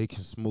 they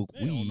can smoke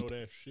They weed. don't know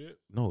that shit.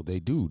 No, they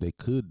do. They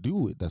could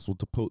do it. That's what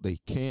they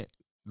can't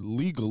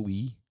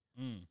legally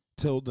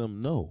tell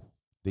them no.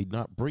 They're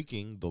not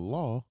breaking the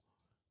law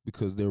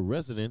because their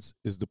residence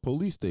is the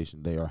police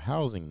station. They are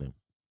housing them.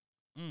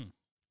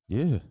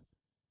 Yeah.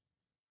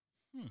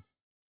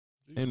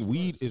 And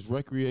weed is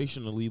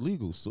recreationally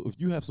legal. So if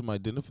you have some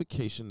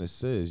identification that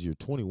says you're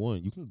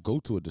 21, you can go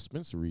to a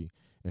dispensary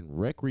and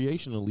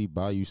recreationally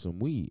buy you some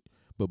weed.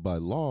 But by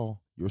law,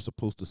 you're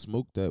supposed to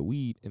smoke that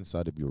weed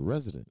inside of your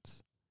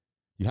residence.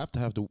 You have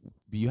to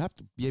be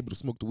able to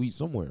smoke the weed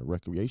somewhere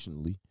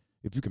recreationally.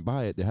 If you can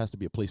buy it, there has to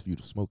be a place for you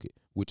to smoke it,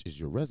 which is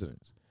your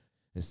residence.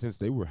 And since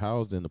they were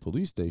housed in the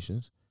police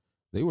stations,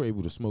 they were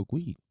able to smoke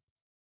weed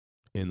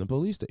in the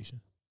police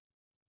station.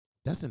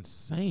 That's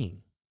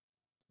insane.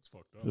 It's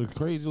fucked up. It's a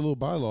crazy little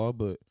bylaw,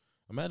 but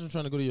imagine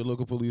trying to go to your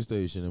local police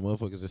station and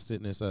motherfuckers are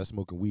sitting inside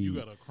smoking weed. You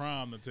got a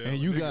crime to tell. and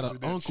you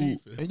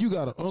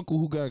got an uncle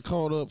who got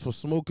caught up for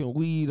smoking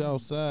weed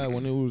outside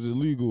when it was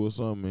illegal or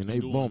something, and they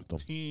bumped him.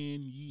 10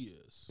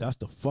 years. That's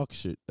the fuck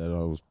shit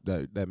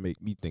that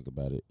make me think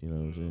about it. You know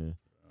what I'm saying?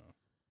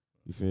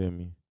 You feel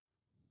me?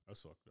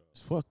 That's fucked up.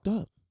 It's fucked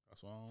up.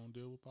 That's why I don't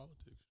deal with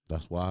politics.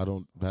 That's why I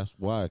don't. That's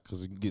why,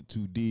 because it can get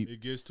too deep. It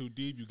gets too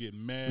deep. You get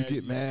mad. You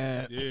get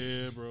mad.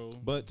 Yeah, bro.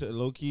 But to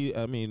low key,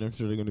 I mean, I'm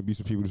sure there are gonna be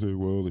some people to say,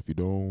 "Well, if you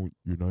don't,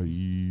 you're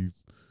naive.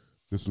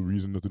 That's the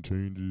reason nothing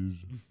changes."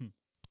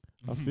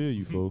 I feel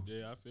you, folks.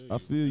 Yeah, I feel you. I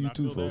feel you And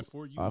too, I feel that folks.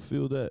 for you. I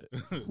feel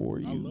that for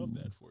you. I love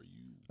that for you.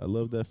 I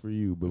love that for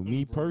you. But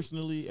me Bro.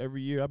 personally,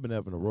 every year I've been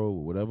having to roll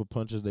with whatever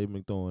punches they've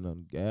been throwing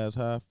on. Gas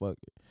high, fuck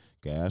it.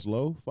 Gas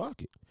low,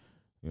 fuck it.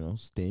 You know,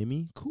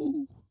 stemmy,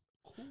 cool.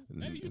 Cool.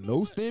 Hey, you know No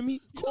what? stemmy,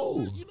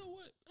 cool. You know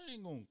what? I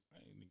ain't gonna lie,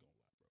 bro.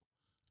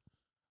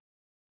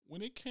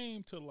 When it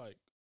came to like,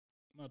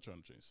 I'm not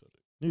trying to change subject.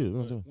 Yeah,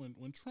 But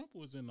when Trump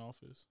was in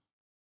office,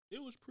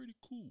 it was pretty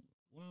cool.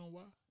 You know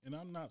why? And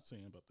I'm not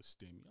saying about the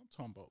stimmy. I'm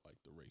talking about like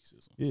the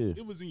racism. Yeah.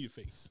 It was in your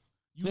face.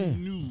 You Yeah.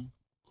 knew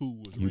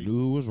who was You racist.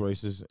 knew who was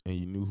racist and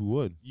you knew who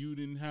wasn't. You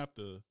didn't have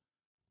to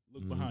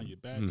look behind your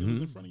back. It was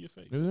in front of your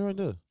face. It was right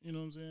there. You know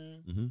what I'm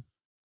saying? Mm-hmm.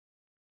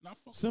 Not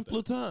fuck with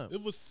Simpler that. time.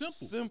 It was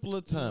simple. Simpler You know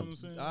what time. I'm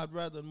saying? I'd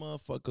rather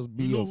motherfuckers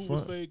be You know up who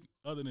was front. fake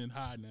other than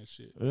hiding that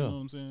shit. Yeah. You know what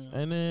I'm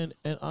saying?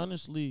 And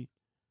honestly,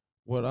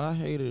 what I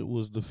hated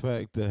was the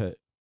fact that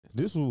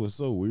this was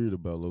so weird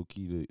about low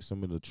key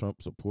some of the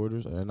Trump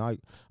supporters. And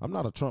I'm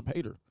not a Trump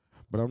hater,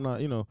 but I'm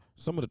not,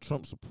 some of the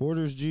Trump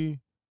supporters,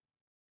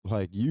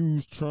 like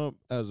use Trump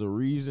as a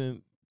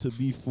reason to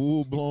be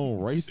full blown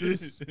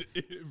racist.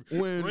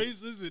 When-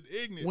 racist and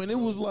ignorant. When it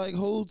bro. was like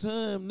whole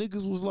time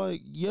niggas was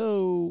like,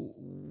 yo,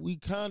 we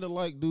kind of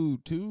like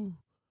dude too.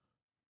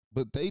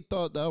 But they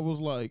thought that was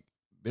like,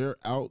 they're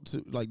out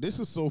to, like, this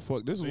is so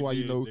fucked. This is They why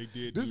did- you know, they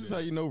did this do is that. how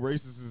you know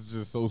racist is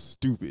just so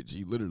stupid,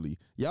 literally.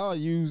 Y'all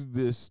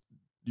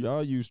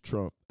use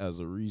Trump as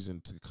a reason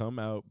to come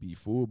out, be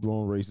full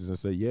blown racist and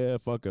say, yeah,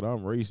 fuck it, I'm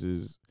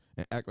racist,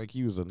 and act like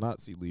he was a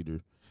Nazi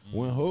leader.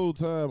 When whole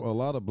time a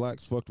lot of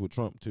blacks fucked with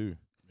Trump too.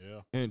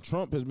 Yeah. And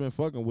Trump has been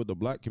fucking with the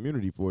black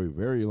community for a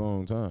very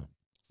long time.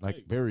 Like,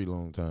 Hey. very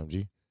long time,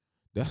 G.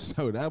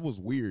 That was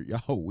weird.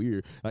 Y'all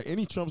weird. Like,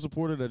 any Trump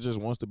supporter that just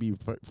wants to be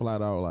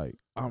flat out like,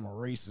 I'm a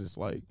racist,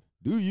 like,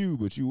 do you,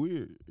 but you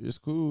weird. It's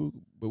cool.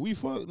 But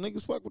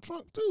niggas fuck with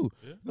Trump too.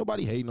 Yeah.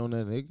 Nobody hating on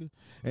that nigga.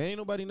 And ain't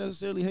nobody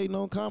necessarily hating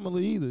on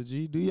Kamala either,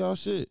 G. Do y'all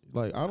shit.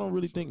 Like, I don't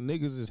really think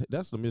niggas is,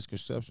 that's the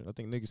misconception. I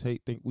think niggas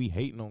think we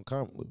hating on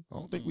Kamala. I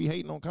don't think we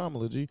hating on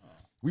Kamala, G.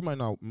 We might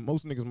not,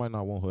 most niggas might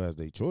not want her as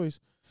their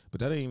choice, but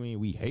that ain't mean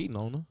we hating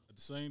on her. At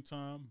the same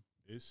time,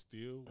 it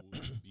still would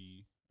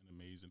be an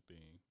amazing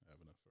thing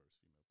having a first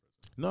female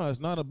president. No, it's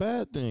not a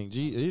bad thing,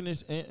 G.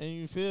 And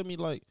you feel me?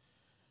 Like,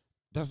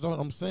 that's what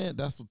I'm saying.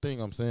 That's the thing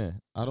I'm saying.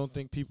 I don't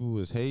think people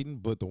is hating,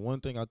 but the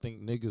one thing I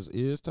think niggas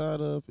is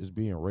tired of is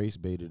being race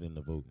baited in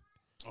the voting.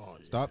 Oh,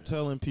 yeah. Stop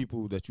telling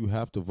people that you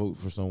have to vote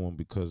for someone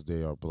because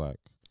they are black.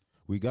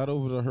 We got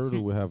over the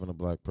hurdle with having a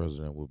black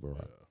president with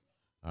Barack.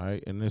 All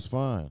right, and it's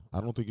fine.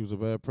 I don't think he was a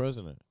bad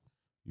president.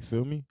 You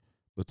feel me?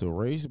 But to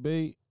race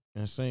bait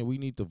and saying we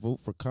need to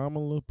vote for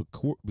Kamala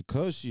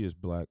because she is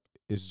black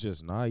is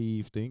just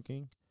naive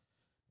thinking.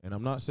 And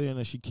I'm not saying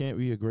that she can't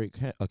be a great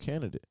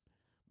candidate,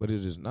 but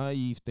it is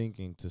naive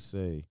thinking to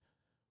say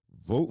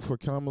vote for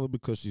Kamala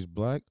because she's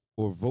black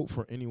or vote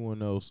for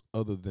anyone else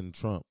other than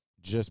Trump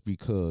just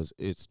because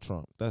it's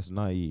Trump. That's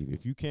naive.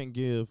 If you can't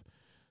give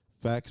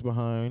facts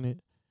behind it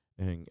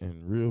and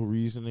real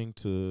reasoning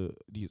to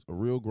these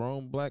real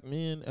grown black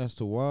men as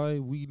to why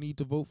we need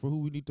to vote for who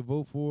we need to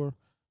vote for,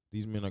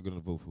 these men are going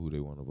to vote for who they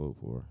want to vote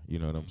for. You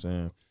know what I'm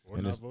saying? Or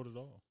And not it's- vote at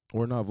all.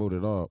 Or not vote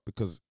at all,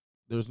 because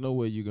there's no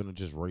way you're gonna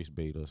just race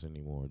bait us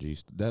anymore, G.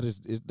 That's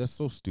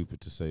so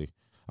stupid to say.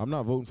 I'm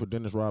not voting for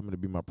Dennis Rodman to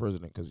be my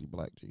president because he's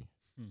black, G.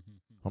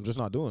 I'm just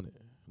not doing it.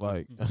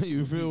 Like,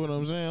 you feel what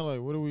I'm saying? Like,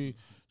 what are we,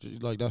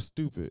 like, that's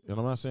stupid. And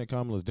I'm not saying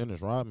Kamala's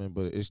Dennis Rodman,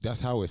 but that's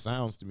how it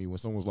sounds to me when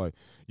someone's like,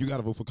 you got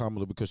to vote for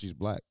Kamala because she's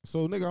black.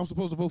 So, nigga, I'm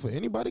supposed to vote for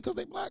anybody because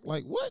they black?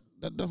 Like, what?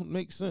 That don't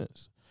make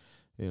sense.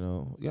 You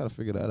know, you got to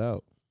figure that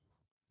out.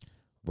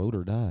 Vote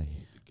or die.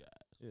 The guys.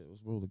 Yeah,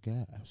 let's roll the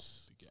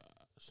gas. The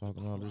guys.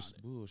 Talking all this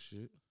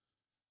bullshit.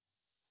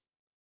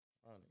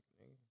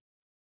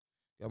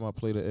 Got my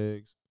plate of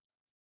eggs.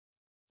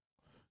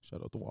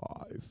 Shout out the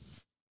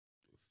wife.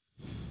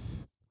 It's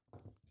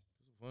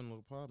a fun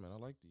little pod, man. I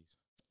like these.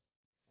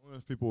 I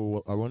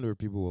wonder if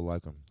people will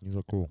like them. These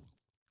are cool.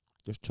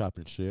 Just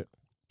chopping shit.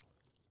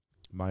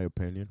 My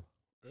opinion.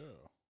 Yeah.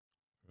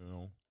 You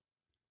know.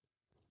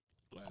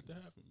 Glad to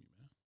have you,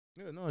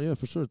 man. Yeah, no, yeah,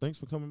 for sure. Thanks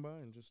for coming by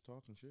and just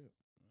talking shit.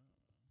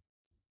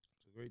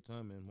 It's a great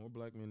time, man. More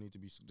black men need to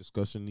be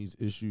discussing these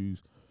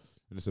issues,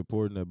 and it's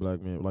important that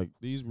black men like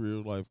these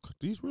real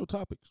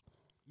topics.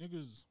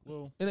 Niggas,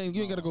 well, You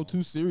ain't gotta go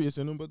too serious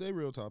in them, but they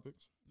real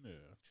topics. yeah,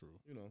 true.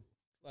 You know,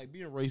 like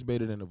being race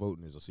baited into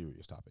voting is a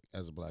serious topic.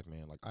 As a black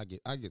man, like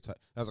I get tired.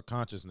 As a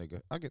conscious nigga,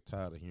 I get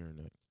tired of hearing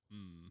that.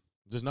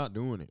 Just not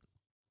doing it.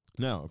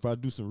 Now, if I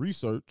do some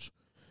research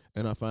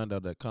and I find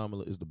out that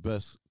Kamala is the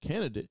best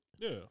candidate,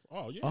 Yeah.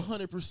 Oh, yeah.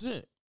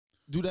 100%.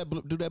 Do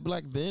that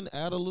black then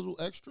add a little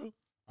extra?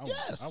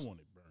 Yes. I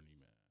wanted Bernie,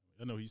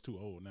 man. I know he's too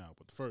old now,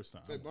 but the first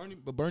time.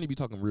 But Bernie be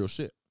talking real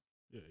shit.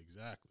 Yeah,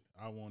 exactly.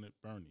 I wanted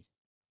Bernie.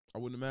 I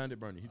wouldn't have minded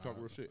Bernie. He talk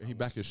real shit and he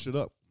back his shit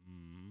up.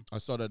 I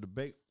saw that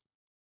debate.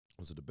 It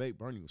was a debate.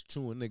 Bernie was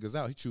chewing niggas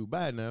out. He chewed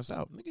Biden ass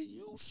out. Nigga,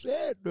 you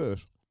said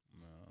this.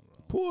 Nah,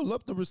 bro. Pull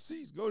up the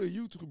receipts. Go to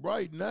YouTube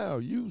right now.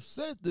 You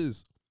said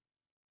this.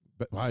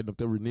 Biden up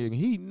there reneging.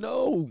 He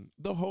know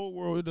the whole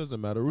world. It doesn't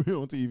matter. We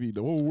on TV.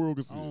 The whole world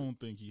can see. I don't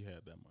think he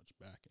had that much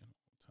backing.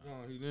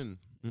 No, he didn't.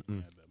 He had that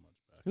much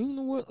backing. You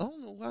know what? I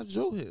don't know why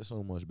Joe had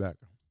so much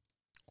backing.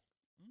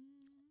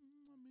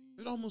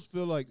 It almost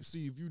feel like,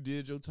 see, if you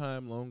did your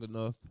time long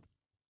enough,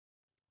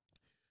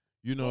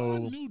 you know. I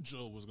knew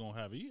Joe was gonna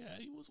have it. Yeah,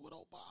 he was with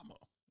Obama.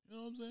 You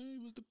know what I'm saying? He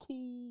was the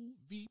cool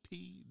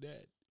VP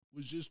that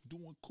was just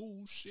doing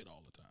cool shit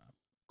all the time.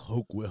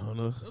 Coke with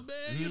Hunter.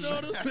 Man, you know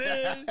what I'm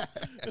saying?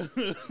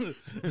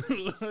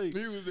 Like,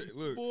 He was,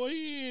 look. boy,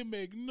 he ain't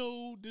make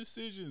no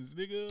decisions,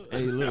 nigga.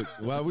 Hey, look,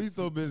 while we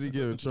so busy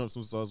giving Trump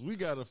some sauce, we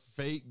got to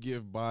fake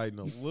give Biden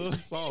a little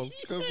sauce.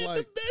 He Because, had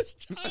like, the best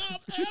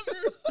job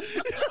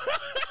ever.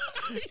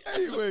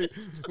 hey,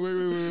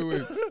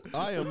 wait.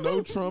 I am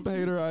no Trump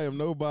hater. I am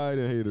no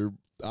Biden hater.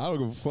 I don't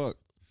give a fuck.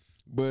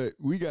 But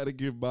we got to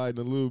give Biden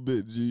a little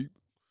bit, G.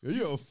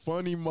 You're a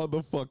funny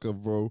motherfucker,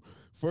 bro.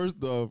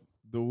 First off,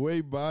 the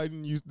way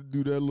Biden used to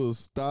do that little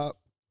stop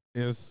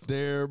and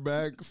stare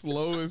back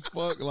slow as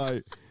fuck,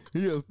 like,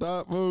 he'll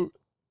stop, folks,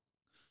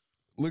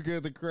 look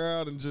at the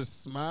crowd and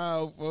just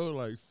smile, folks.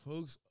 Like,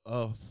 folks,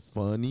 a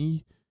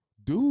funny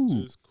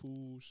dude. Just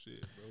cool shit,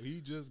 bro. He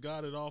just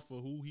got it off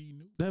of who he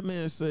knew. That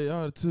man say,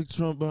 I took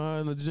Trump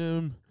behind the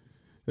gym.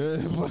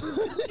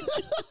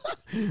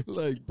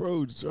 Like,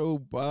 bro, Joe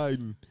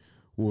Biden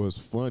was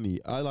funny.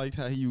 I liked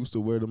how he used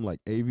to wear them like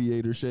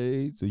aviator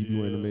shades. So he be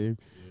wearing them,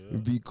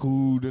 be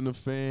cool in the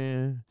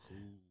fan. Cool.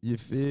 You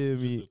feel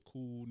me? Just a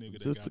cool nigga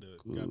Just that a got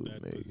cool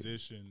that nigga.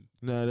 position.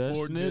 Nah, that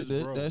Supporting sniff,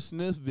 his bro. that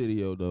sniff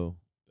video though.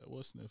 That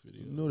was sniff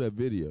video. You know that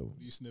video?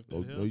 You sniffed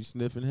Oh, that oh, you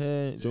sniffing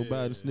head? Joe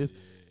Biden sniff?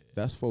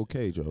 That's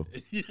 4K, Joe.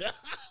 Yeah.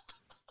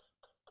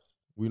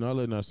 We not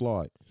letting that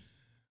slide.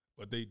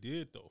 But they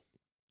did though.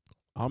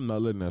 I'm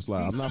not letting that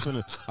slide. I'm not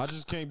finna. I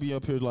just can't be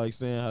up here like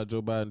saying how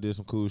Joe Biden did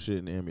some cool shit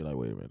and then be like,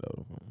 wait a minute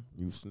though,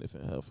 you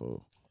sniffing hair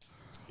for?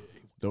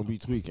 Don't be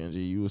tweaking, G.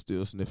 You was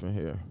still sniffing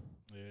hair.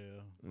 Yeah.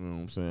 You know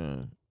what I'm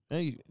saying?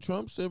 Hey,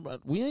 Trump said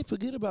we ain't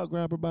forget about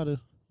grab her by the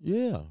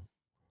yeah,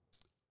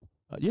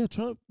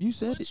 Trump. You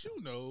said But it.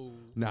 you know.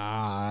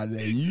 Nah,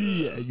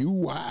 you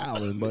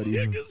wildin', buddy.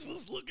 Niggas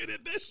was looking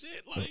at that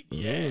shit like,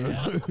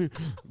 yeah.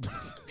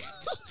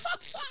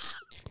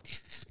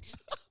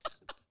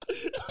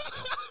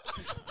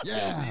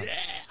 Yeah.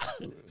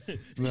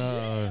 Nah.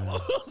 I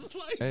was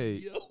like, Hey,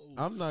 yo.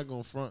 I'm not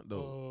gonna front though.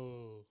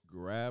 Oh,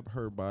 Grab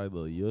her by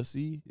the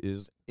yussy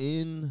is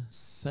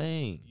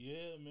insane.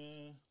 yeah,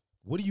 man.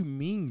 What do you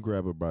mean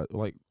grab her by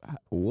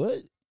what?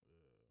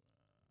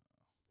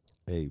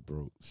 Hey,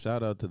 bro.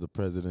 Shout out to the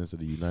presidents of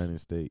the United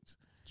States.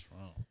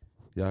 Trump.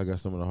 Y'all got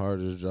some of the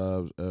hardest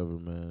jobs ever,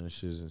 man. This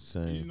shit's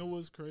insane. You know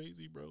what's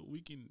crazy, bro? We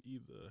can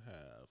either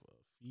have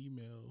a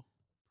female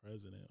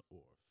president or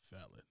a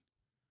felon.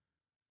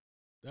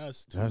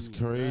 That's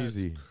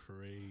crazy. That's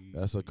crazy.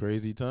 That's a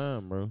crazy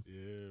time, bro.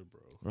 Yeah,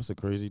 bro. That's a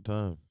crazy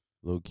time.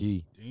 Low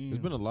key. Damn. There's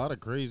been a lot of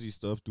crazy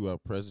stuff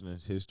throughout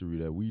president's history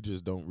that we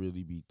just don't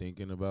really be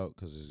thinking about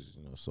because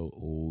it's so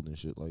old and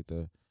shit like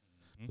that.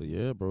 Mhm. But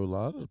yeah, bro, a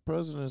lot of the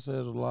presidents had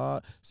a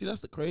lot. See,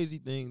 that's the crazy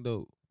thing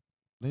though.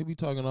 They be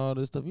talking all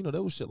this stuff.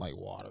 There was shit like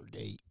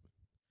Watergate.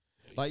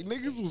 Like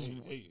niggas was.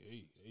 Hey,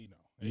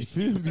 no. You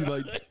feel me?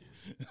 Like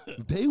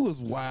They was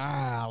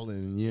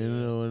wilding, you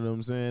know what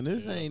I'm saying?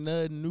 This ain't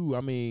nothing new.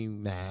 I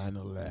mean,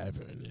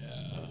 9/11.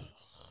 Yeah.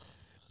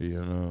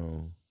 You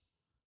know.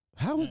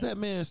 How is that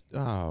man?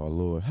 Oh,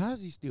 Lord. How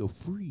is he still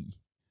free?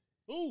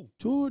 Ooh.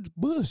 George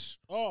Bush.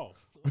 Oh.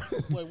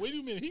 Wait, what do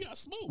you mean? He got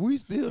smoked. We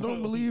still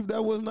don't believe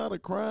that was not a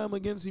crime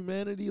against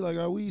humanity? Like,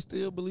 are we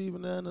still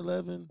believing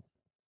 9/11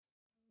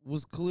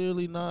 was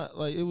clearly not,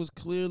 like, it was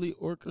clearly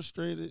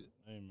orchestrated?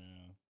 Hey,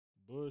 man.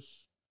 Bush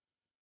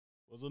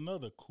was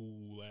another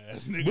cool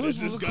ass nigga.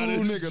 Bush was a cool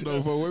nigga,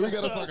 though, for we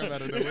got to talk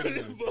about it,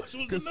 though. Bush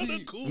was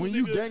another cool when nigga.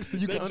 you gangster,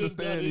 you can that just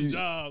got understand his his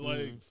job.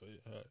 Like,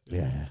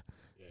 Yeah.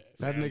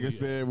 That family, nigga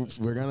said,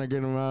 we're going to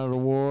get him out of the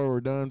war.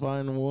 We're done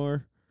fighting the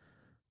war.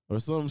 Or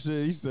some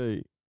shit. He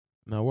say,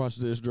 now watch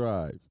this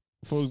drive.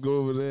 Folks go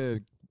over there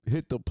and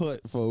hit the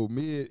putt for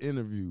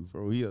mid-interview.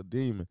 Bro, he a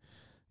demon.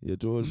 Yeah,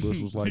 George Bush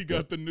was like he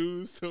got the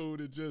news told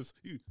it just.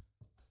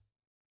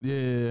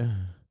 Yeah.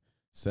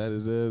 Sat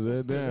his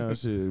ass down.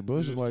 Shit.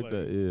 Bush was like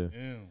that, yeah.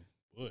 Damn,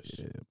 Bush.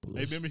 Yeah, Bush.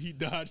 Hey, remember he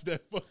dodged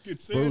that fucking Bro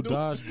sandal?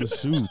 dodged the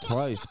shoe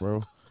twice,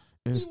 bro.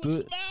 And He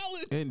stood was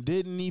smiling. and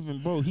didn't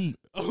even, bro, he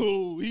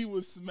He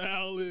was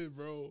smiling,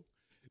 bro.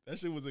 That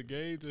shit was a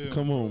game to him.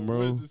 Come on, bro.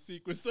 Where's the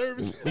Secret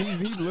Service? he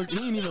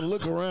didn't even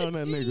look around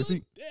that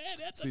nigga.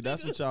 That's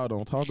That's what y'all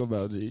don't talk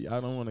about, G. I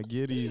don't want to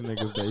give these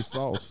niggas they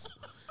sauce.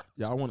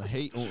 Y'all want to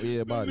hate on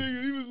everybody.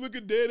 Nigga, he was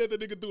looking dead at the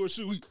nigga threw a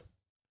shoe.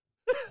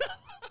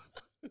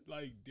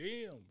 Like,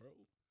 damn, bro.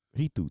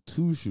 He threw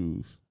 2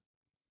 shoes.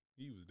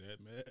 He was that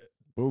mad.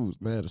 Bro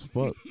was mad as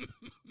fuck.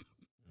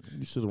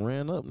 You should have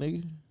ran up,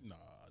 nigga. Nah,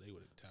 they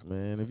would have tackled.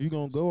 Man, if you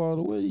gonna go all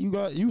the way, you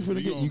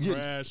finna get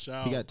crash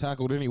out. He got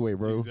tackled anyway,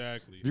 bro.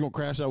 Exactly. If you gonna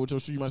crash out with your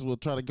shoe, you might as well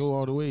try to go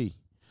all the way.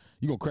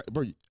 You gonna crash,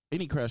 bro?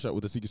 Any crash out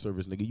with the Secret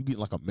Service, nigga, you get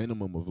like a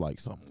minimum of like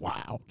something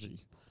wild,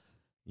 G.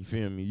 You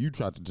feel me? You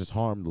try to just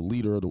harm the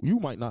leader of the. You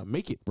might not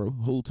make it, bro.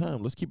 Whole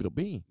time. Let's keep it a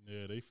bean.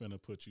 Yeah, they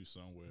finna put you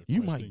somewhere.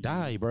 You might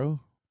die, bro.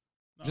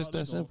 Nah, just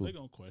that simple. They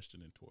gonna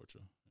question and torture.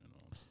 You know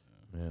what I'm saying?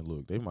 Man,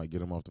 look, they might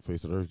get him off the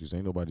face of the earth because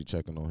ain't nobody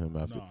checking on him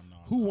after. Nah,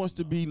 Who wants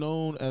to be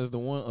known as the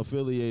one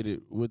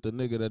affiliated with the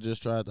nigga that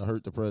just tried to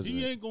hurt the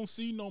president? He ain't gonna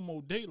see no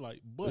more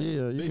daylight, but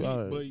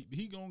Yeah, but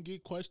he gonna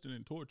get questioned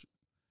and tortured.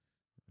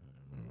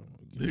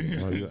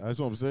 That's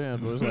what I'm saying,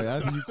 bro. It's like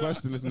after you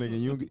question this nigga,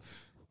 you don't get,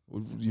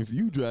 if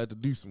you tried to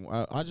do some,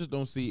 I just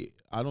don't see.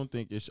 I don't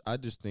think it. I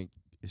just think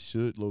it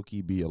should low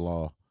key be a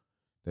law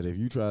that if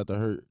you tried to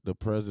hurt the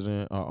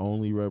president or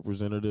only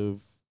representative,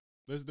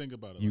 Let's think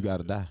about it. You like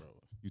gotta this, die. bro.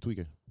 You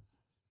tweaking.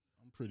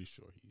 I'm pretty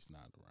sure he's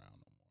not around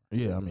no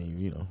more. Yeah, I mean,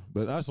 you know,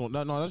 but that's no,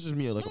 that's just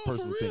me like a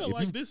personal for real. thing. If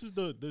Like you,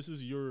 this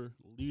is your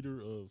leader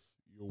of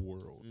your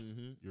world,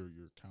 Mhm. your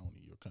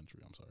county, your country.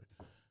 I'm sorry.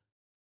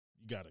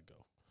 You gotta go.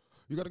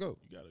 you gotta go.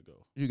 You gotta go.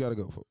 You gotta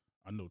go for.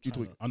 I know You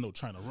China. tweak. I know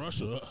China,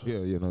 Russia. Yeah,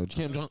 you know,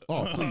 Kim Jong.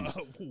 Oh, please.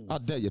 I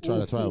dare you try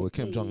to try with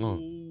Kim Jong Un.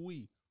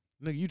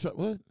 Nigga, you try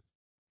what?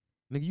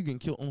 Nigga, you getting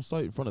killed on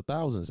site in front of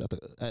thousands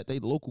at they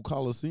local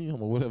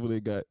coliseum or whatever they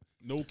got.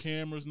 No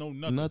cameras, no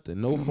nothing.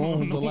 Nothing. No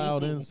phones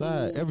allowed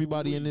inside.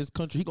 Everybody in this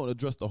country, he gonna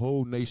address the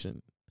whole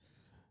nation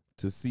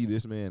to see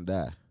this man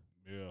die.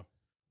 Yeah.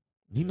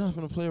 He not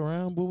gonna play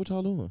around, boy. What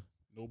y'all doing?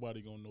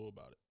 Nobody gonna know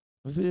about it.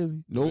 You feel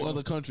me? No Yeah.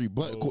 other country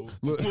but No.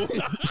 look.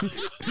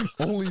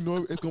 Only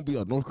North. It's gonna be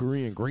a North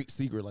Korean great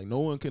secret. Like no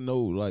one can know.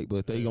 Like,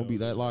 but they gonna be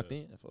that locked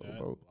in, That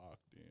bro.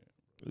 locked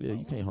in. Yeah,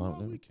 you can't harm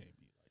We them. can't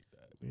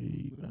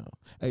be like that. No.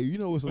 Hey, you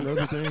know what's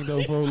another thing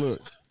though, bro?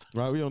 Look,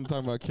 right? We on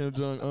talking about Kim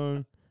Jong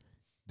Un.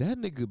 That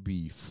nigga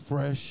be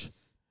fresh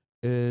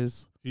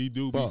as He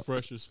do fuck. be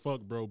fresh as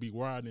fuck, bro. Be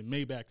riding in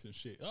Maybachs and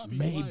shit. I be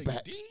like,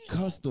 Maybach, damn.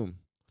 custom,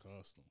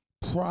 Custom.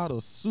 Prada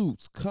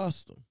suits,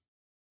 custom.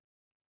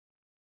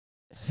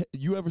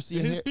 You ever see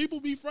And a his hair people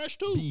be fresh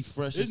too. be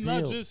fresh It's as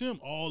not hell? just him.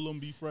 All of them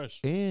be fresh.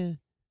 And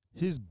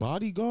his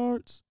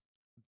bodyguards,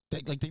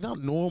 they not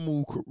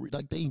normal,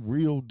 like they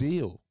real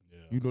deal. Yeah.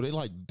 You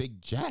know, they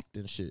jacked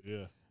and shit.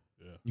 Yeah.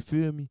 Yeah. You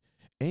feel me?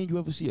 And you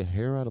ever see a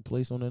hair out of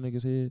place on that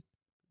nigga's head?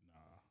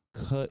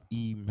 Nah. Cut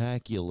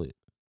immaculate.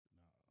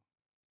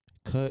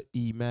 Cut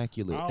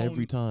immaculate I don't-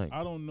 every time.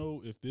 I don't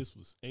know if this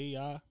was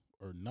AI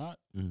or not,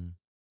 Mm,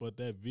 but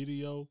that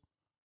video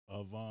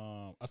of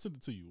I sent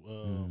it to you.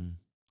 mm,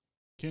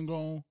 Kim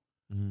Jong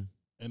mm.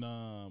 and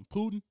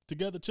Putin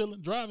together chilling,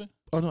 driving.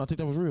 Oh no, I think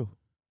that was real.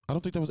 I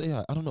don't think that was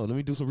AI. I don't know. Let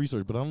me do some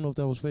research, but I don't know if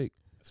that was fake.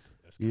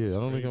 That's Yeah, I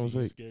don't think that was crazy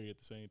and fake. Scary at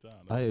the same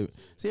time.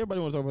 See, everybody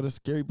wants to talk about it's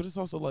scary, but it's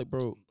also like,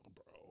 bro,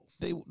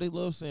 Bro. they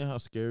love saying how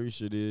scary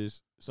shit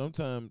is.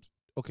 Sometimes,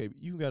 okay,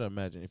 you gotta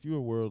imagine if you're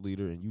a world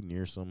leader and you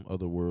near some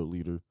other world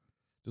leader,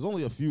 there's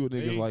only a few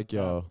niggas They like got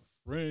y'all.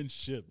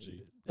 friendship,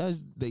 G.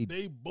 They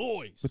They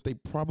boys. but they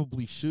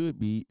probably should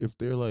be if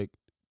they're like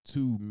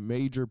two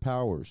major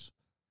powers.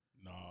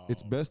 Nah,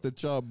 It's best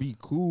that y'all be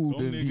cool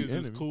them than be niggas is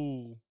enemy.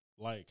 cool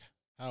like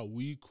how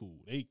we cool.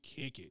 They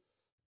kick it.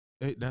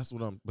 Hey, that's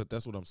what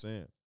I'm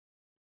saying.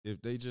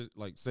 If they just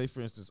like say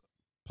for instance,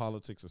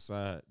 politics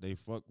aside, they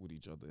fuck with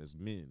each other as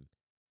men.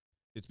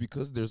 It's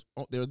because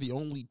they're the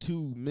only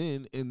two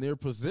men in their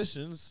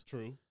positions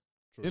True.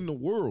 True. in the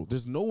world.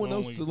 There's no one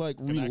else to like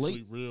can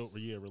relate.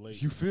 actually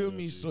relate. You feel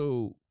me? G.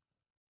 So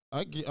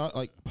I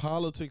like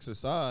politics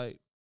aside,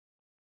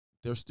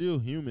 they're still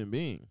human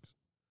beings.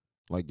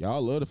 Like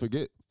y'all love to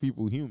forget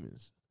people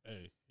humans.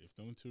 Hey, if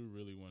them two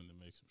really wanted to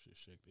make some shit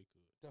shake, they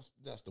could.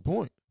 That's the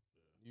point.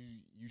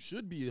 You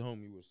should be a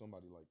homie with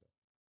somebody like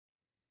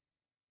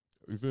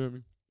that. You feel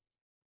me?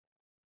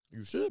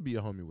 You should be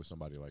a homie with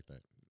somebody like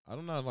that.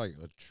 I'm not like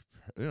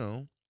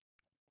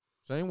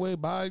same way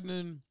Biden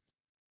and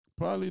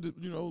probably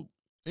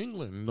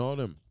England and all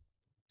them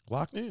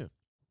locked in.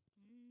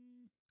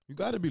 You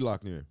got to be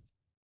locked in.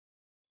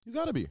 You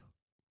got to be.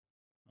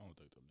 I don't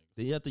think them niggas.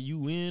 They at the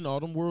UN, all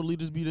them world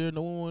leaders be there.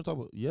 No one want to talk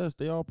about. Yes,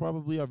 they all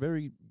probably are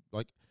very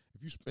like.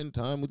 If you spend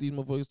time with these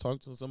motherfuckers,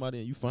 talk to somebody,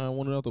 and you find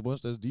one out the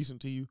bunch that's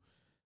decent to you,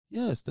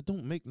 yes, that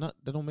don't make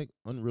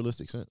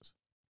unrealistic sense.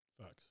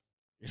 Facts.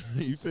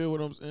 You feel what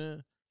I'm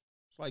saying?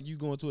 It's like you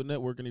going to a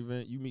networking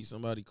event, you meet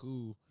somebody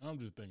cool. I'm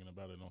just thinking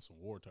about it on some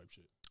war type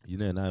shit. You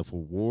know, now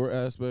for war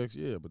aspects,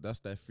 yeah, but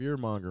that's that fear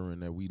mongering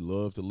that we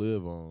love to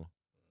live on.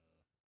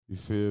 You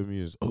feel me?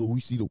 Is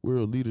we see the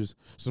world leaders,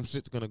 some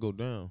shit's gonna go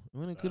down.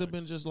 When it could have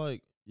been just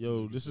like,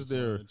 yo, Niggas this is just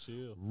their wanna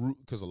chill.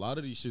 because a lot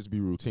of these shits be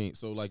routine.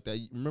 So like that,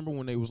 remember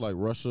when they was like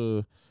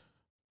Russia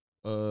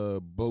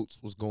boats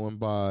was going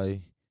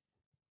by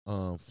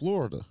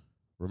Florida?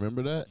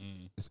 Remember that?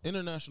 It's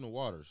international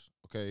waters,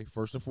 okay?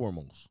 First and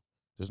foremost.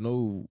 There's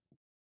no,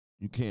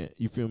 you can't,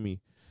 you feel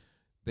me?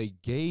 They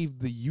gave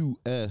the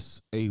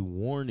U.S. a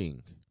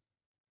warning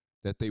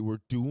that they were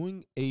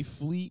doing a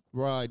fleet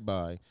ride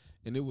by,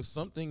 and it was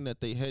something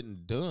that they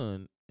hadn't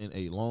done in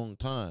a long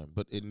time,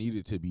 but it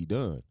needed to be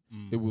done.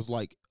 It was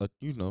like,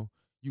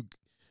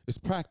 it's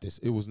practice.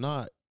 It was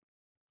not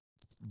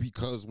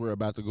because we're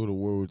about to go to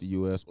war with the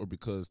U.S. or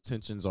because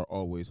tensions are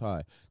always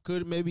high.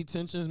 Could maybe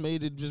tensions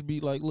made it just be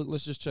like, look,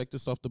 let's just check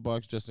this off the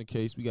box just in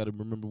case. We got to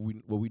remember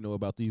what we know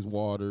about these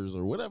waters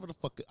or whatever the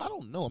fuck. I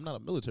don't know. I'm not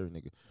a military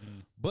nigga.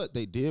 But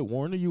they did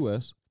warn the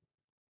U.S.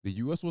 The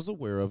U.S. was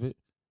aware of it.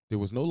 There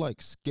was no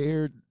like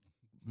scared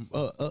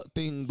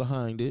thing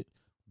behind it.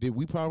 Did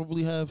we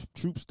probably have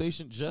troops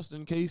stationed just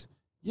in case?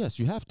 Yes,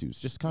 you have to.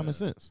 It's just common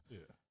sense. Yeah.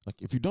 Like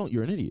if you don't,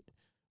 you're an idiot.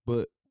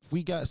 But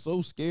we got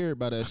so scared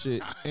by that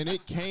shit, and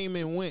it came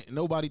and went.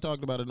 Nobody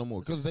talked about it no more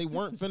because they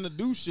weren't finna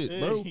do shit,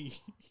 bro.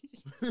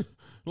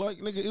 Like,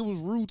 nigga, it was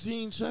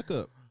routine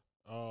checkup.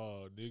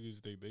 Oh,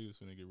 niggas, they was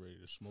finna get ready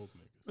to smoke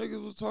niggas.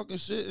 Niggas was talking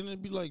shit, and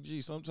it'd be like,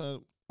 gee,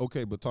 sometimes,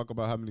 okay, but talk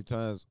about how many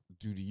times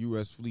do the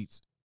U.S.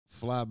 fleets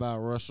fly by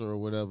Russia or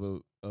whatever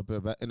up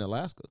in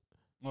Alaska?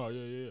 Oh,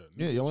 yeah.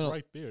 Yeah, Niggas y'all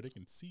right there. They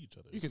can see each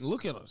other. You can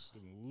look at us.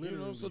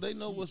 So they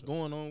know what's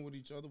going on with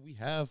each other. We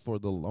have for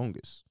the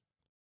longest.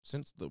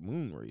 Since the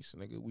moon race,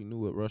 nigga, we knew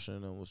what Russia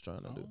and them was trying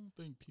to do. I don't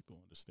think people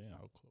understand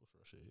how close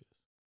Russia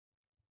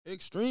is.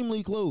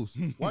 Extremely close.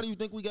 Why do you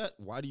think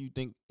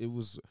it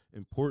was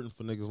important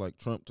for niggas like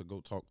Trump to go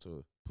talk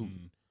to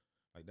Putin?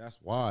 Like, that's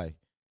why.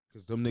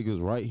 Because them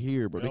niggas right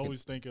here, but they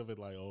always think of it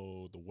like,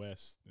 oh, the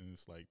West, and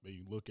it's like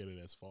they look at it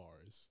as far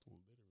as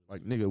literally.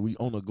 Like, nigga, we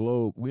on a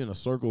globe, we in a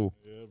circle.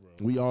 Yeah, bro.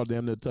 We all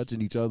damn near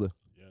touching each other.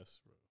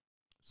 Yes, bro.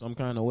 Some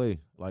kind of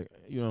way. Like,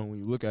 when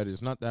you look at it,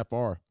 it's not that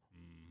far.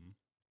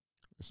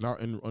 It's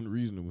not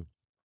unreasonable.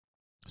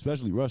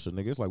 Especially Russia,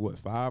 nigga. It's like, what,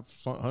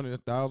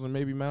 500,000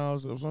 maybe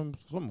miles or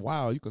something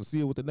wild. You can see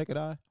it with the naked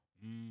eye.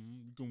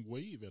 You can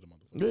wave at a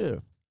motherfucker. Yeah.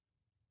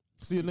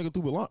 See a nigga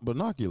through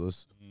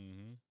binoculars.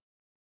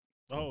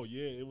 Oh,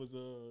 yeah. It was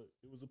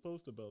a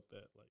post about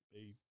that. Like,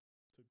 they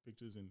took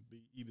pictures and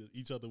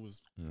each other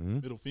was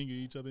middle finger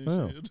each other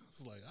and shit. It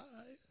was like, all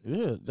right.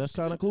 Yeah, that's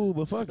kind of cool,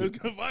 but fuck it.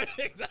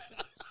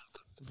 Exactly.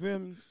 You feel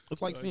me?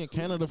 It's like seeing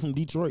Canada from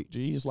Detroit,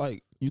 G. It's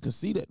like, you can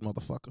see that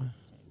motherfucker.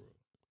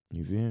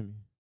 You feel me?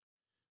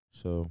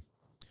 So,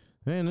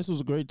 man, this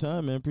was a great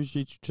time, man.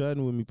 Appreciate you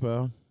chatting with me,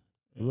 pal.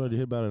 We already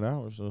hit about an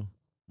hour, so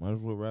might as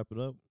well wrap it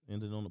up.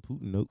 End it on a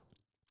Putin note.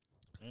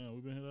 Damn,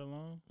 we been here that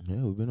long? Yeah,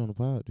 we've been on the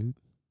pod, dude.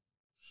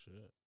 Shit.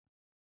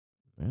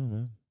 Yeah,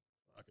 man.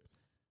 Okay.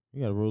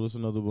 You gotta roll us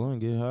another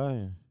blunt, get high,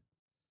 and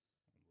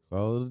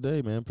call it a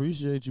day, man.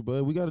 Appreciate you,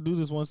 bud. We gotta do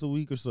this once a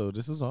week or so.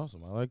 This is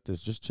awesome. I like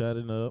this. Just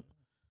chatting up.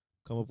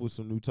 Come up with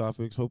some new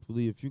topics.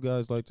 Hopefully, if you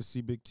guys like to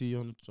see Big T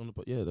on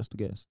the yeah, that's the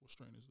guest. What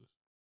strain is this?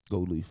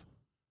 Gold leaf.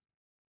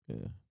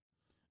 Yeah.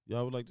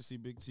 Y'all would like to see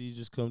Big T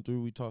just come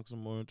through. We talk some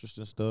more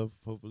interesting stuff.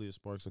 Hopefully, it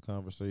sparks a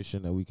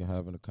conversation that we can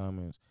have in the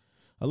comments.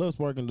 I love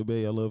sparking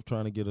debate. I love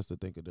trying to get us to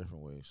think a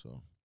different way.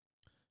 So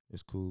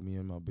it's cool. Me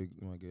and my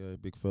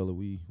big fella,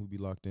 we be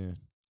locked in.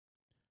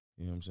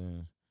 You know what I'm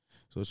saying?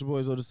 So it's your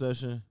boys of the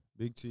session.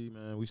 Big T,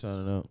 man. We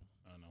signing out.